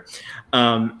here.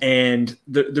 And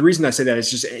the reason I say that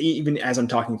is just even as I'm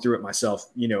talking through it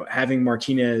myself, having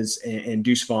Martinez and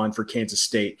Deuce Vaughn for Kansas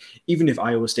State, even if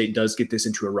Iowa State does get this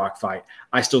into a rock fight,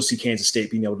 I still see Kansas State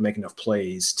being able to make enough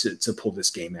plays to pull this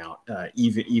game out.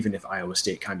 Even if Iowa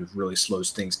State kind of really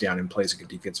slows things down and plays a good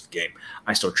defensive game,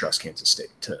 I still trust Kansas State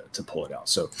to pull it out.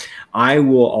 So I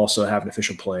will also have an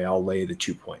official play. I'll lay the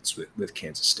 2 points with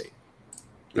Kansas State.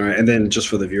 All right, and then just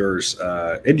for the viewers,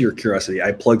 into your curiosity,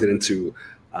 I plugged it into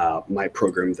my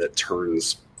program that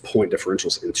turns point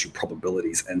differentials into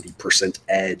probabilities, and the percent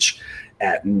edge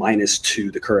at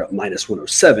 -2, the current minus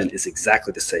 107 is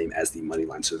exactly the same as the money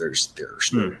line. So there's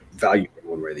no value in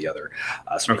one way or the other.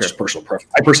 So it's just personal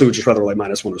preference. I personally would just rather like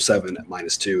minus 107 at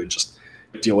 -2 and just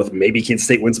deal with maybe Kansas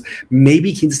State wins.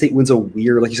 Maybe Kansas State wins a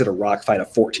weird, like you said, a rock fight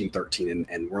of 14-13,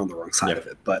 and we're on the wrong side of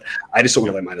it. But I just don't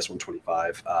want to lay minus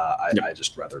 125. I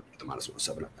just rather the minus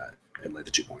 107 at that and lay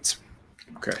the 2 points.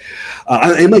 Okay.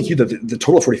 And like you, the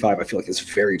total of 45, I feel like is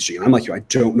very interesting. And I'm like you, I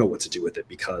don't know what to do with it,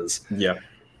 because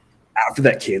after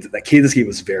that Kansas game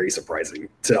was very surprising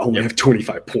to only have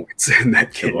 25 points in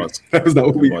that game. That was not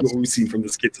what we've seen from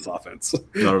this Kansas offense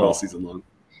all season long.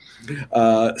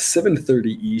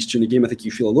 7:30 Eastern, a game I think you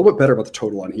feel a little bit better about the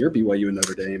total on here, BYU and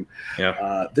Notre Dame.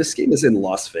 This game is in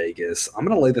Las Vegas. I'm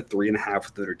going to lay the 3.5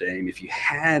 with Notre Dame. If you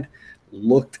had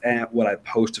looked at what I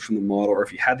posted from the model, or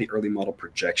if you had the early model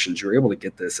projections, you're able to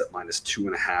get this at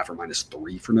 -2.5 or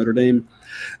 -3 for Notre Dame.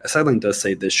 A sideline does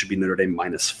say this should be Notre Dame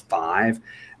 -5.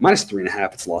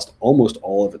 -3.5, it's lost almost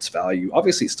all of its value.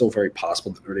 Obviously, it's still very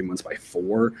possible that Notre Dame wins by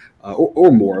 4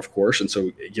 or more, of course. And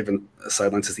so given a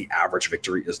sideline says the average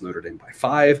victory is Notre Dame by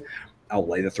 5, I'll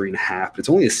lay the 3.5, but it's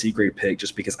only a C-grade pick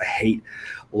just because I hate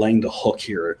laying the hook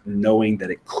here, knowing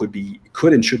that it could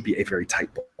and should be a very tight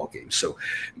ball game. So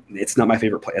it's not my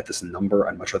favorite play at this number.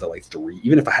 I'd much rather lay 3.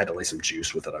 Even if I had to lay some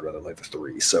juice with it, I'd rather lay the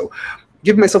 3. So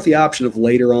giving myself the option of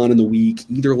later on in the week,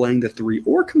 either laying the 3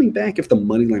 or coming back if the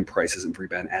money line price isn't very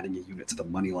bad and adding a unit to the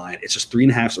money line. It's just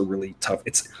 3.5s are really tough.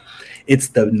 It's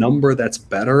the number that's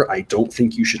better. I don't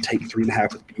think you should take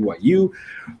 3.5 with BYU,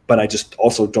 but I just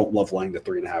also don't love laying the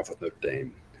 3.5 with Notre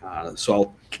Dame. So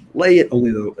I'll lay it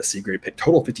only though a C grade pick.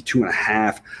 Total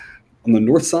 52.5 on the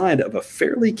north side of a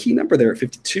fairly key number there at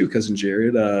 52. Cousin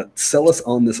Jared, sell us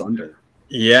on this under.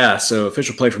 Yeah, so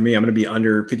official play for me, I'm going to be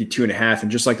under 52.5. And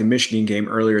just like the Michigan game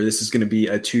earlier, this is going to be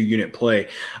a 2-unit play.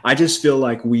 I just feel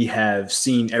like we have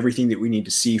seen everything that we need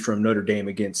to see from Notre Dame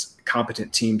against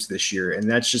competent teams this year.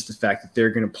 And that's just the fact that they're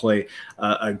going to play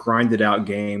a grinded out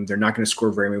game. They're not going to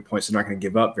score very many points. They're not going to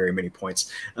give up very many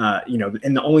points.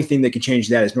 And the only thing that can change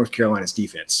that is North Carolina's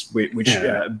defense, which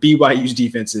BYU's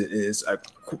defense is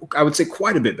I would say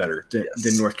quite a bit better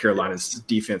than North Carolina's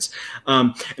defense.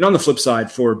 And on the flip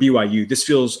side for BYU, this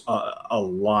feels a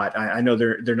lot. I know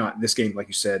they're not this game, like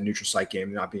you said, neutral site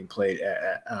game, not being played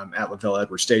at LaVell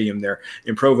Edwards Stadium there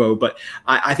in Provo. But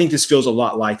I think this feels a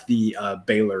lot like the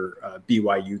Baylor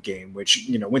BYU game, which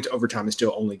went to overtime and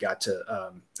still only got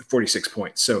to 46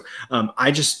 points. So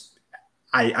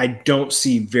I don't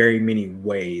see very many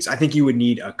ways. I think you would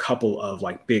need a couple of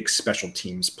like big special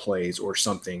teams plays or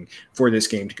something for this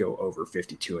game to go over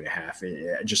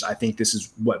 52.5. I think this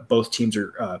is what both teams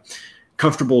are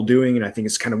comfortable doing, and I think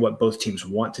it's kind of what both teams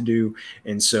want to do.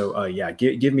 And so,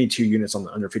 give me 2 units on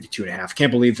the under 52.5.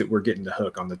 Can't believe that we're getting the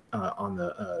hook on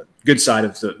the good side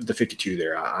of the 52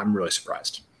 there. I'm really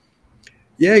surprised.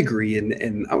 Yeah, I agree.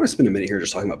 And I want to spend a minute here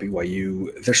just talking about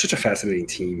BYU. They're such a fascinating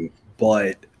team,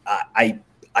 but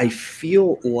I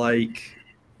feel like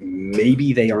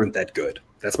maybe they aren't that good.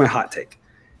 That's my hot take.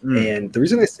 And the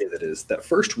reason I say that is that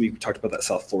first week we talked about that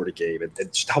South Florida game and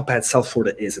just how bad South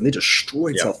Florida is, and they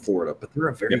destroyed South Florida, but they're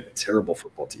a very terrible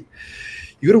football team.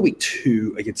 You go to week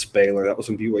 2 against Baylor. That was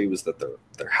when BYU was at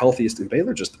their healthiest, and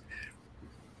Baylor just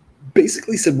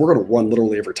basically said, we're going to run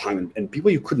literally every time, and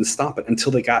BYU couldn't stop it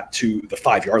until they got to the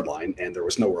 5-yard line, and there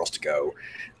was nowhere else to go.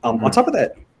 On top of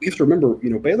that, we have to remember,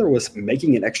 Baylor was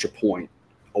making an extra point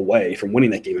away from winning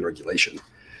that game in regulation.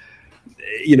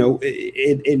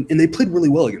 And they played really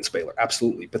well against Baylor,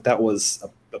 absolutely. But that was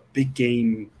a big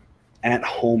game at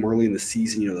home early in the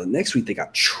season. The next week they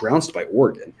got trounced by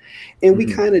Oregon. And we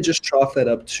kind of just chalked that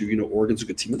up to, Oregon's a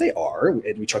good team, and they are.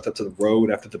 And we chalked up to the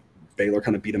road after the Baylor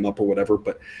kind of beat them up or whatever.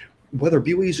 But whether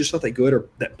BYU is just not that good or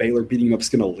that Baylor beating them up is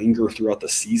going to linger throughout the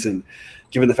season,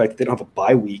 given the fact that they don't have a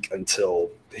bye week until,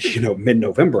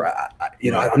 mid-November,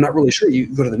 I'm not really sure. You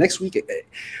go to the next week,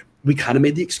 we kind of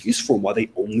made the excuse for them why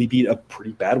they only beat a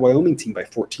pretty bad Wyoming team by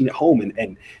 14 at home,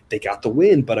 and they got the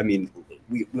win. But, I mean,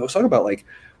 we was talking about, like,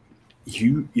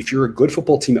 if you're a good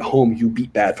football team at home, you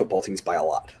beat bad football teams by a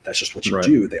lot. That's just what you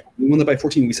do. They only won them by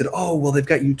 14. We said, oh, well, they've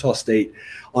got Utah State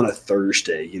on a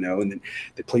Thursday, and then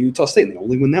they play Utah State, and they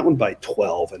only win that one by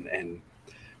 12. And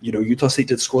Utah State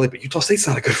did score late, but Utah State's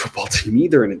not a good football team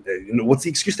either. And, what's the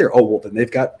excuse there? Oh, well, then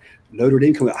they've got Notre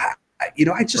Dame coming.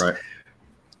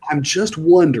 I'm just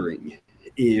wondering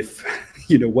if,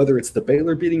 whether it's the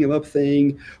Baylor beating them up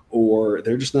thing or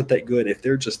they're just not that good,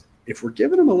 if we're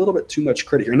giving them a little bit too much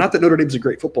credit here. Not that Notre Dame's a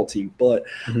great football team, but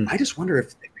I just wonder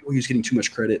if BYU's getting too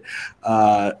much credit.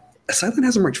 Sideline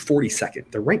has them ranked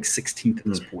 42nd. They're ranked 16th at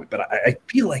this point, but I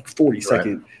feel like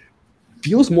 42nd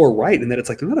feels more right in that it's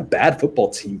like they're not a bad football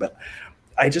team, but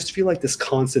I just feel like this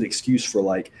constant excuse for,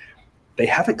 like, they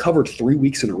haven't covered 3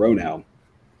 weeks in a row now,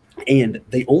 and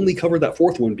they only covered that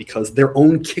 4th one because their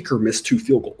own kicker missed 2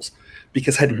 field goals.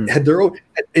 Because had their own,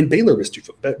 and Baylor missed 2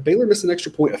 field goals. Baylor missed an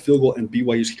extra point, a field goal, and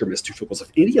BYU's kicker missed 2 field goals.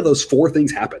 If any of those 4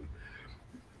 things happen,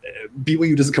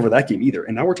 BYU doesn't cover that game either.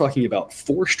 And now we're talking about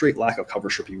 4 straight lack of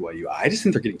coverage for BYU. I just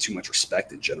think they're getting too much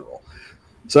respect in general.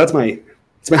 So that's my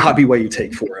hot BYU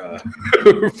take for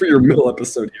for your middle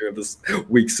episode here of this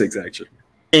week 6 action.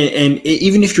 And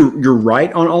even if you're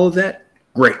right on all of that,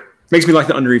 great. Makes me like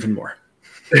the under even more.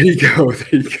 There you go.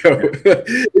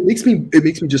 It makes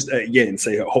me just again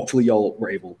say hopefully y'all were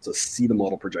able to see the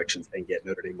model projections and get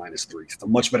Notre Dame -3. It's a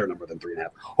much better number than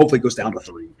 3.5. Hopefully it goes down to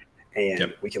 3,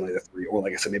 and we can lay the 3. Or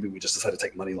like I said, maybe we just decide to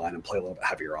take money line and play a little bit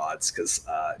heavier odds because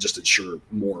just to ensure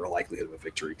more likelihood of a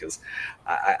victory. Because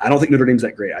I don't think Notre Dame's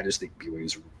that great. I just think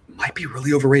BYU's might be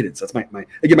really overrated. So that's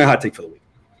my hot take for the week.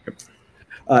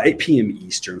 8 p.m.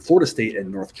 Eastern, Florida State and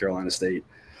North Carolina State.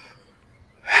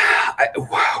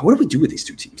 What do we do with these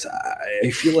 2 teams? I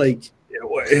feel like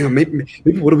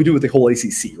maybe what do we do with the whole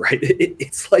ACC? Right?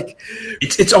 It's like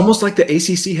it's almost like the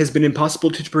ACC has been impossible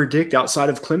to predict outside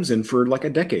of Clemson for like a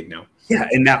decade now. Yeah,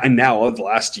 and now of the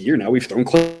last year, now we've thrown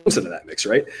Clemson into that mix,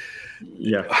 right?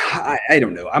 Yeah, I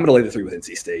don't know. I'm going to lay the 3 with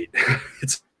NC State.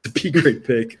 It's a B grade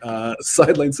pick.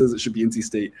 Sideline says it should be NC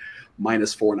State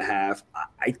 -4.5.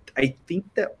 I think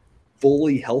that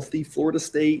fully healthy Florida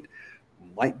State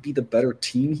might be the better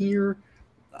team here.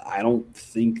 I don't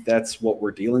think that's what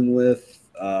we're dealing with.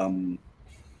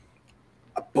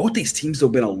 both these teams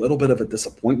have been a little bit of a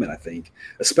disappointment, I think,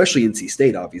 especially NC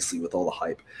State, obviously, with all the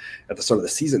hype at the start of the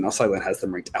season. Now Sideline has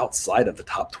them ranked outside of the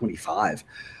top 25.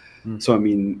 So, I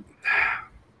mean,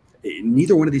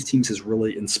 neither one of these teams has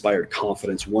really inspired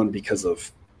confidence, one because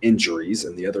of injuries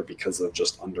and the other because of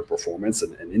just underperformance.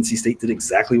 And NC State did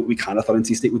exactly what we kind of thought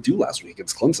NC State would do last week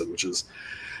against Clemson, which is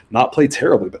not play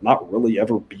terribly, but not really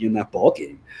ever be in that ball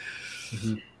game.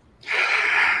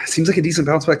 Seems like a decent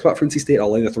bounce back spot for NC State.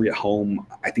 I'll lay the 3 at home.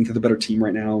 I think they're the better team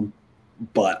right now,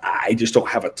 but I just don't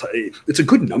have it's a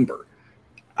good number.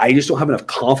 I just don't have enough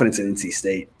confidence in NC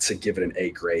State to give it an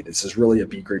A grade. This is really a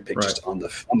B grade pick, just on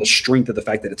the strength of the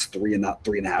fact that it's 3 and not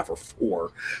 3.5 or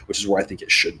 4, which is where I think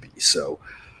it should be. So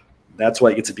that's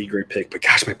why it gets a B grade pick. But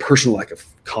gosh, my personal lack of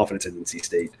confidence in NC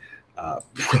State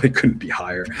really couldn't be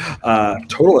higher.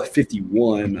 Total of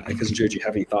 51. Cousin Jared, do you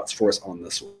have any thoughts for us on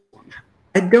this one?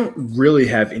 I don't really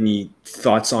have any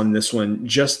thoughts on this one,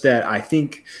 just that I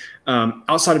think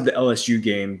outside of the LSU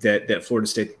game that Florida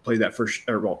State played their first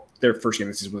game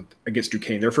of the season against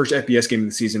Duquesne, their first FBS game of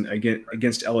the season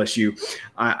against LSU,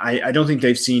 I don't think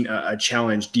they've seen a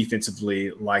challenge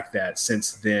defensively like that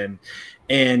since then.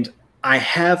 And I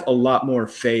have a lot more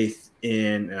faith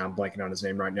in, and I'm blanking on his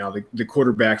name right now, the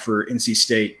quarterback for NC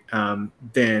State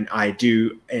than I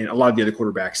do, and a lot of the other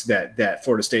quarterbacks that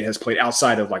Florida State has played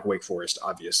outside of like Wake Forest,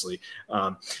 obviously.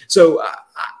 So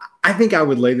I think I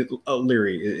would lay that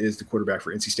Leary is the quarterback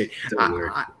for NC State.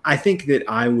 I think that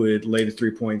I would lay the 3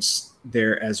 points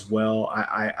there as well.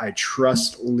 I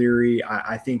trust Leary.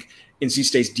 I think NC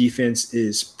State's defense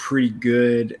is pretty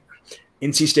good.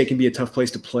 NC State can be a tough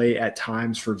place to play at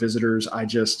times for visitors.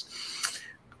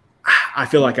 I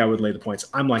feel like I would lay the points.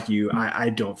 I'm like you. I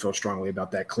don't feel strongly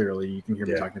about that. Clearly, you can hear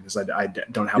me talking about this. I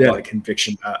don't have a lot of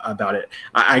conviction about it.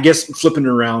 I guess flipping it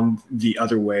around the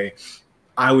other way,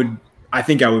 I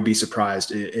think I would be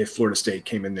surprised if Florida State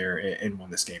came in there and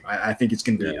won this game. I think it's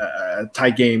going to be a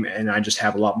tight game, and I just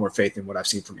have a lot more faith in what I've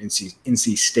seen from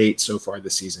NC State so far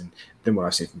this season than what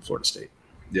I've seen from Florida State.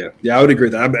 Yeah, I would agree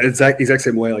with that. It's exact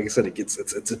same way. Like I said,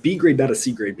 it's a B grade, not a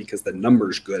C grade, because the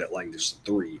number's good at like there's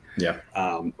 3. Yeah.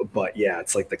 But yeah,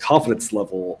 it's like the confidence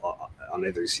level on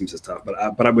either seems as tough.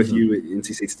 But I'm with you.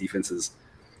 NC State's defense is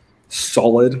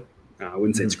solid. I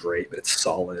wouldn't say it's great, but it's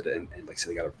solid, and like I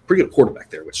said, they got a pretty good quarterback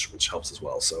there, which helps as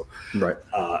well. So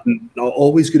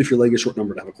always good if you're laying a short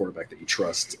number to have a quarterback that you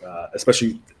trust,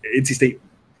 especially NC State.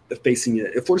 Facing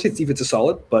it, Florida State's defense is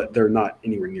solid, but they're not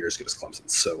anywhere near as good as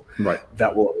Clemson's. So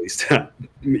that will at least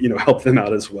help them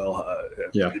out as well.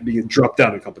 Being dropped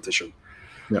down in competition.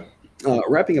 Yeah.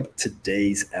 Wrapping up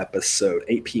today's episode,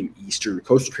 8 p.m. Eastern,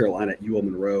 Coastal Carolina at UL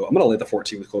Monroe. I'm going to lay the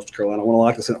 14 with Coastal Carolina. I want to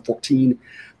lock this in at 14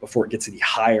 before it gets any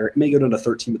higher. It may go down to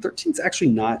 13, but 13 is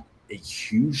actually not a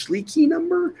hugely key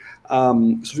number.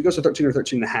 So if it goes to 13 or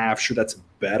 13.5, sure, that's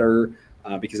better.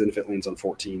 Because then if it lands on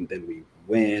 14, then we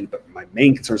win. But my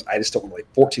main concern is I just don't want to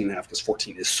lay 14.5 because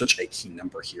 14 is such a key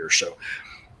number here. So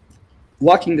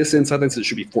locking this in, so I think it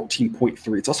should be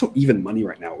 14.3. It's also even money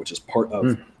right now, which is part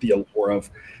of the allure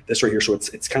of this right here. So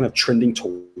it's kind of trending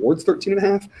towards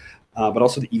 13.5, but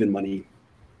also the even money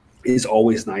is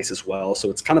always nice as well. So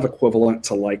it's kind of equivalent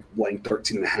to like laying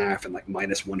 13.5 and like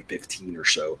minus 115 or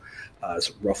so.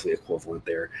 It's roughly equivalent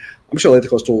there. I'm just going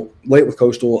to lay it with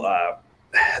Coastal.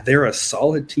 They're a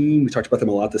solid team. We talked about them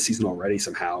a lot this season already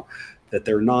somehow, that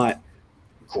they're not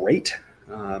great,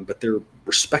 but they're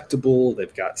respectable.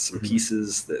 They've got some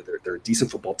pieces. They're a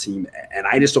decent football team, and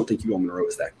I just don't think UL Monroe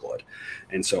is that good.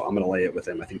 And so I'm going to lay it with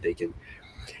them. I think they can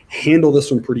handle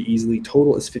this one pretty easily.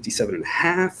 Total is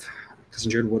 57.5.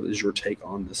 Cousin Jared, what is your take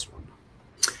on this one?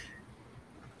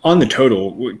 On the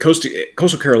total,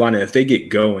 Coastal Carolina, if they get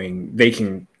going, they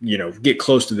can, get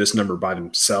close to this number by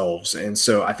themselves. And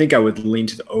so I think I would lean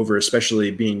to the over,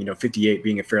 especially being, 58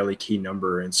 being a fairly key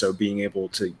number. And so being able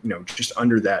to, just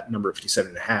under that number of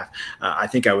 57.5, I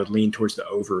think I would lean towards the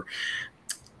over.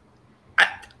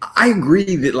 I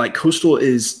agree that like Coastal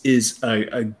is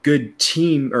a good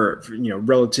team, or,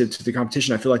 relative to the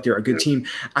competition, I feel like they're a good team.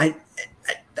 I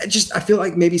feel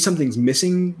like maybe something's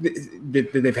missing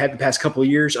that they've had the past couple of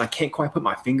years. I can't quite put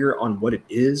my finger on what it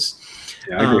is.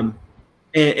 Yeah, I agree.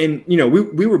 And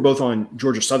we were both on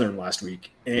Georgia Southern last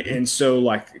week, and so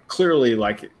like clearly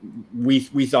like we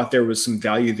thought there was some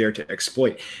value there to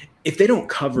exploit. If they don't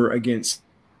cover against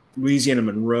Louisiana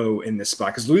Monroe in this spot,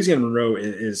 because Louisiana Monroe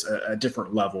is a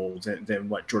different level than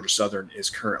what Georgia Southern is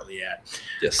currently at.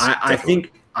 Yes, I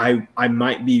think I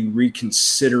might be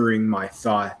reconsidering my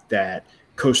thought that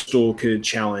Coastal could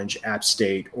challenge App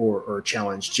State or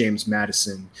challenge James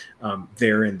Madison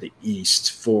there in the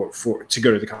East for to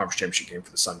go to the conference championship game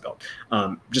for the Sun Belt.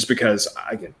 Just because,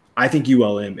 again, I think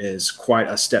ULM is quite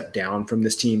a step down from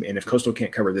this team, and if Coastal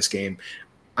can't cover this game,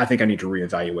 I think I need to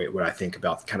reevaluate what I think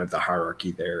about kind of the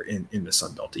hierarchy there in the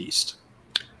Sun Belt East.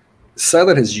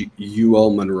 Silent has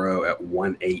UL Monroe at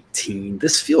 118.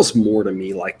 This feels more to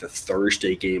me like the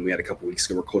Thursday game we had a couple weeks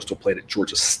ago where Coastal played at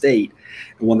Georgia State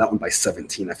and won that one by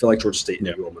 17. I feel like Georgia State and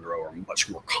UL Monroe are much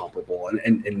more comparable,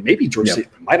 and maybe Georgia State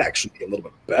might actually be a little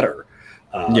bit better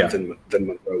than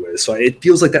Monroe is. So it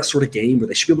feels like that sort of game where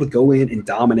they should be able to go in and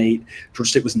dominate. Georgia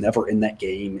State was never in that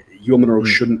game. UL Monroe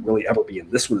shouldn't really ever be in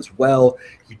this one as well.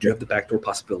 You do have the backdoor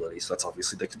possibility, so that's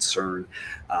obviously the concern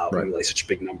when you lay such a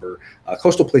big number.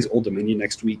 Coastal plays Old Dominion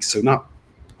next week, so not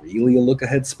really a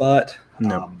look-ahead spot.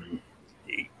 No.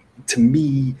 To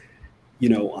me,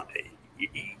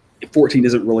 14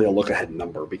 isn't really a look-ahead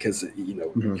number because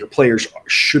your players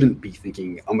shouldn't be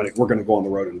thinking, we're going to go on the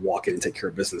road and walk in and take care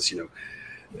of business.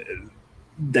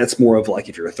 That's more of like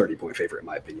if you're a 30-point favorite, in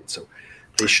my opinion. So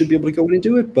they should be able to go in and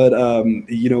do it. But,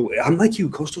 I'm like you.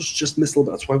 Coastal's just missed a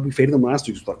little bit. That's why we faded them last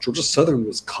week. We thought Georgia Southern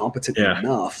was competent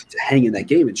enough to hang in that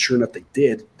game. And sure enough, they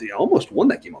did. They almost won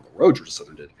that game on the road, Georgia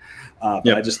Southern did. But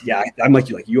I'm like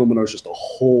you. Like UL Monroe is just a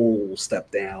whole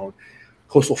step down.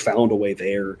 Coastal found a way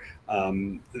there.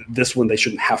 This one, they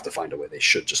shouldn't have to find a way. They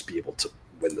should just be able to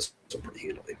win this one pretty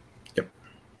handily. Yep.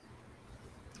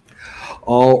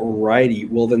 All righty.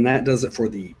 Well, then that does it for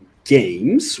the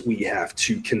games. We have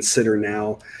to consider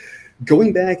now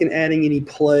going back and adding any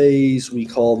plays. We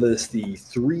call this the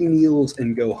 3 kneels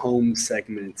and go home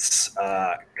segments.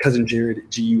 Cousin Jared,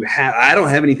 do you have – I don't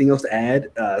have anything else to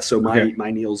add, so my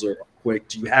kneels are quick.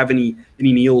 Do you have any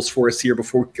kneels for us here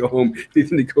before we go home?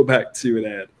 Anything to go back to and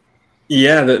add?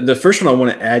 Yeah, the first one I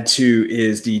want to add to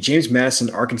is the James Madison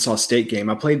Arkansas State game.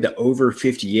 I played the over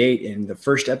 58 in the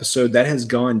first episode. That has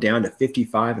gone down to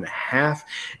 55.5.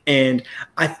 And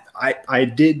I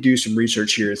did do some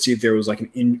research here and see if there was like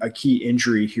a key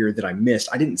injury here that I missed.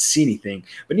 I didn't see anything,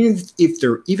 but even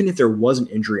if there was an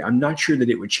injury, I'm not sure that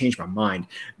it would change my mind,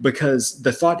 because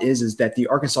the thought is that the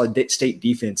Arkansas State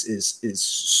defense is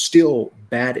still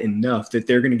bad enough that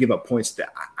they're going to give up points.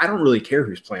 That I don't really care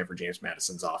who's playing for James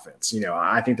Madison's offense.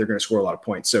 I think they're going to score a lot of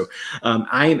points. So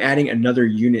I am adding another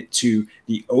unit to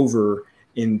the over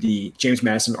in the James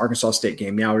Madison Arkansas State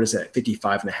game. Now it is at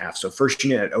 55.5. So first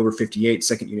unit at over 58,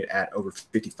 second unit at over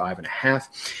 55.5. And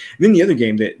then the other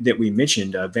game that we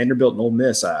mentioned, Vanderbilt and Ole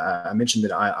Miss. I mentioned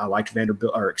that I liked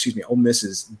Ole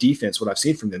Miss's defense, what I've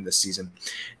seen from them this season.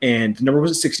 And the number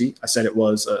was at 60. I said it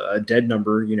was a dead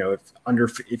number.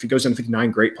 If it goes down to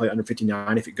 59, great, play under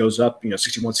 59. If it goes up,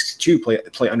 61, 62,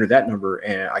 play under that number.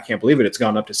 And I can't believe it. It's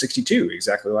gone up to 62,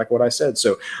 exactly like what I said.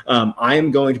 So I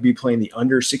am going to be playing the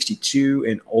under 62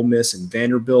 in Ole Miss and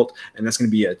Vanderbilt, and that's going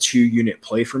to be a 2-unit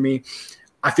play for me.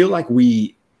 I feel like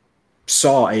we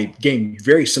saw a game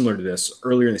very similar to this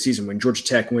earlier in the season when Georgia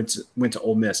Tech went to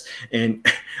Ole Miss, and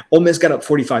Ole Miss got up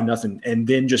 45-0 and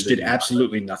then just did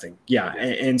absolutely nothing. Yeah,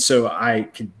 and so I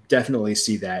can definitely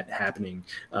see that happening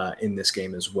in this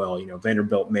game as well.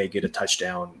 Vanderbilt may get a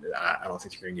touchdown. I don't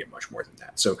think you're going to get much more than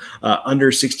that. So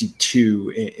under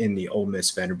 62 in the Ole Miss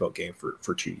Vanderbilt game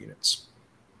for 2 units.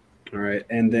 All right,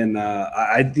 and then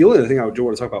the only other thing I would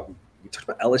want to talk about, we talked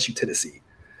about LSU Tennessee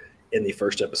in the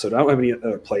first episode. I don't have any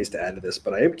other plays to add to this,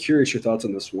 but I am curious your thoughts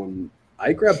on this one.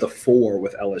 I grabbed the 4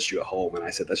 with LSU at home, and I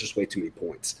said that's just way too many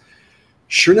points.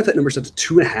 Sure enough, that number's up to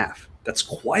 2.5. That's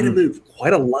quite a move,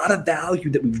 quite a lot of value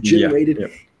that we've generated. Yeah.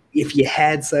 If you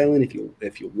had Silent,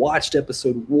 if you watched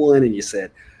episode 1 and you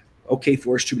said, okay,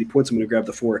 4 is too many points, I'm going to grab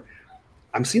the 4.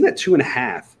 I'm seeing that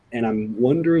 2.5. And I'm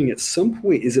wondering at some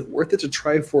point, is it worth it to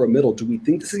try for a middle? Do we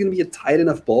think this is going to be a tight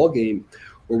enough ball game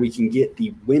where we can get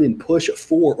the win and push at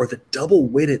 4 or the double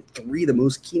win at 3, the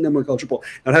most key number in college football?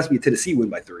 Now, it has to be a Tennessee win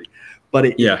by 3.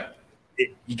 But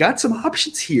you got some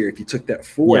options here if you took that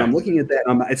 4. Yeah. I'm looking at that.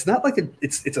 It's not like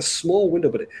it's a small window,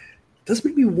 but it does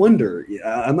make me wonder.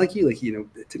 I'm like you,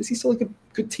 Tennessee's still a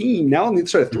good team. Now on the other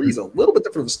side of 3 is a little bit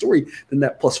different of a story than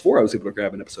that +4 I was able to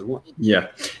grab in episode 1. Yeah.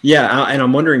 And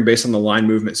I'm wondering, based on the line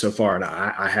movement so far, and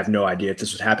I have no idea if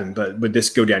this would happen, but would this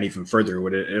go down even further?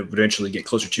 Would it eventually get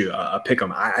closer to a pick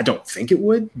 'em? I don't think it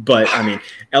would, but I mean,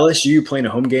 LSU playing a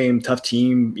home game, tough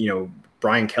team,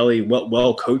 Brian Kelly,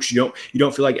 well coached. You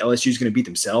don't feel like LSU is going to beat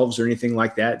themselves or anything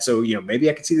like that. So maybe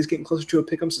I could see this getting closer to a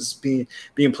pick'em since it's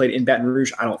being played in Baton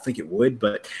Rouge. I don't think it would,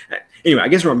 but anyway, I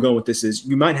guess where I'm going with this is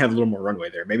you might have a little more runway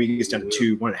there. Maybe it gets down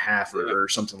to 2.5 or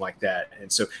something like that. And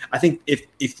so I think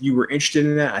if you were interested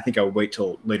in that, I think I would wait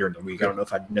till later in the week. I don't know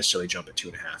if I'd necessarily jump at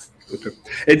 2.5. Okay.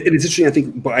 It's interesting. I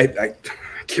think, but I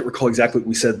can't recall exactly what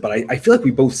we said, but I feel like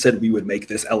we both said we would make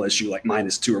this LSU like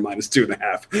 -2 or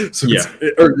 -2.5. So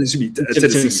or it should be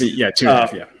Tennessee. Yeah,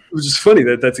 2.5. Yeah, which is funny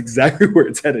that's exactly where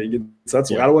it's heading. And so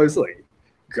that's why I was like,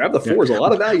 grab the 4 is a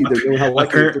lot of value.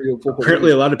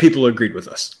 Apparently, a lot of people agreed with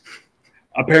us.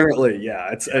 Apparently, yeah.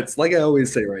 It's like I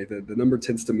always say, right? The number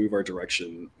tends to move our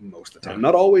direction most of the time.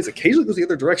 Not always. Occasionally goes the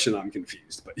other direction. I'm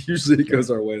confused, but usually it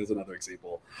goes our way. There's another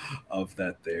example of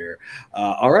that there.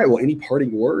 All right. Well, any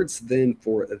parting words then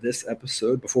for this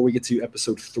episode before we get to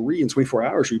episode 3 in 24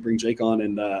 hours? Should we bring Jake on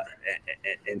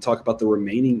and talk about the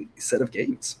remaining set of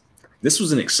games? This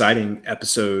was an exciting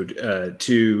episode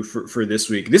for this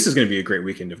week. This is going to be a great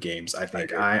weekend of games. I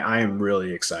think I am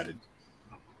really excited.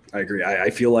 I agree. I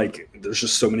feel like there's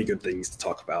just so many good things to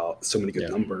talk about, so many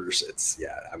good numbers.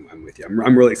 I'm with you.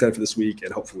 I'm really excited for this week,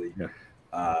 and hopefully,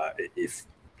 if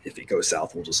it goes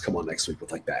south, we'll just come on next week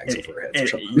with like bags over our heads or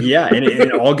something. Yeah, and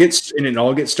it all gets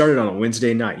started on a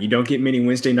Wednesday night. You don't get many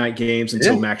Wednesday night games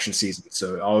until MACtion season,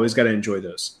 so always got to enjoy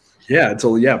those. Yeah,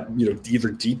 until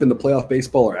either deep into playoff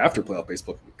baseball or after playoff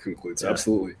baseball concludes. Yeah.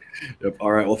 Absolutely. Yep.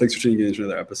 All right. Well, thanks for tuning in to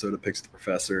another episode of Picks with the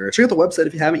Professor. Check out the website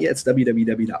if you haven't yet. It's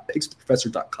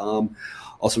www.pickswiththeprofessor.com.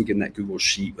 Also, get in that Google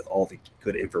Sheet with all the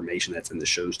good information that's in the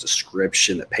show's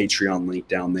description, the Patreon link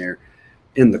down there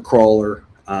in the crawler.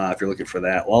 If you're looking for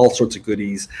that, all sorts of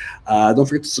goodies. Don't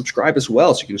forget to subscribe as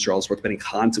well so you can enjoy all the sports betting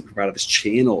content we provide on this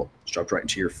channel. It's dropped right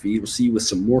into your feed. We'll see you with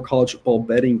some more college football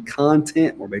betting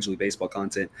content, more Major League Baseball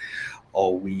content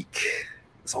all week.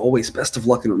 As always, best of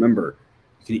luck, and remember,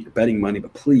 you can eat your betting money,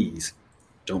 but please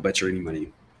don't bet your any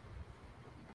money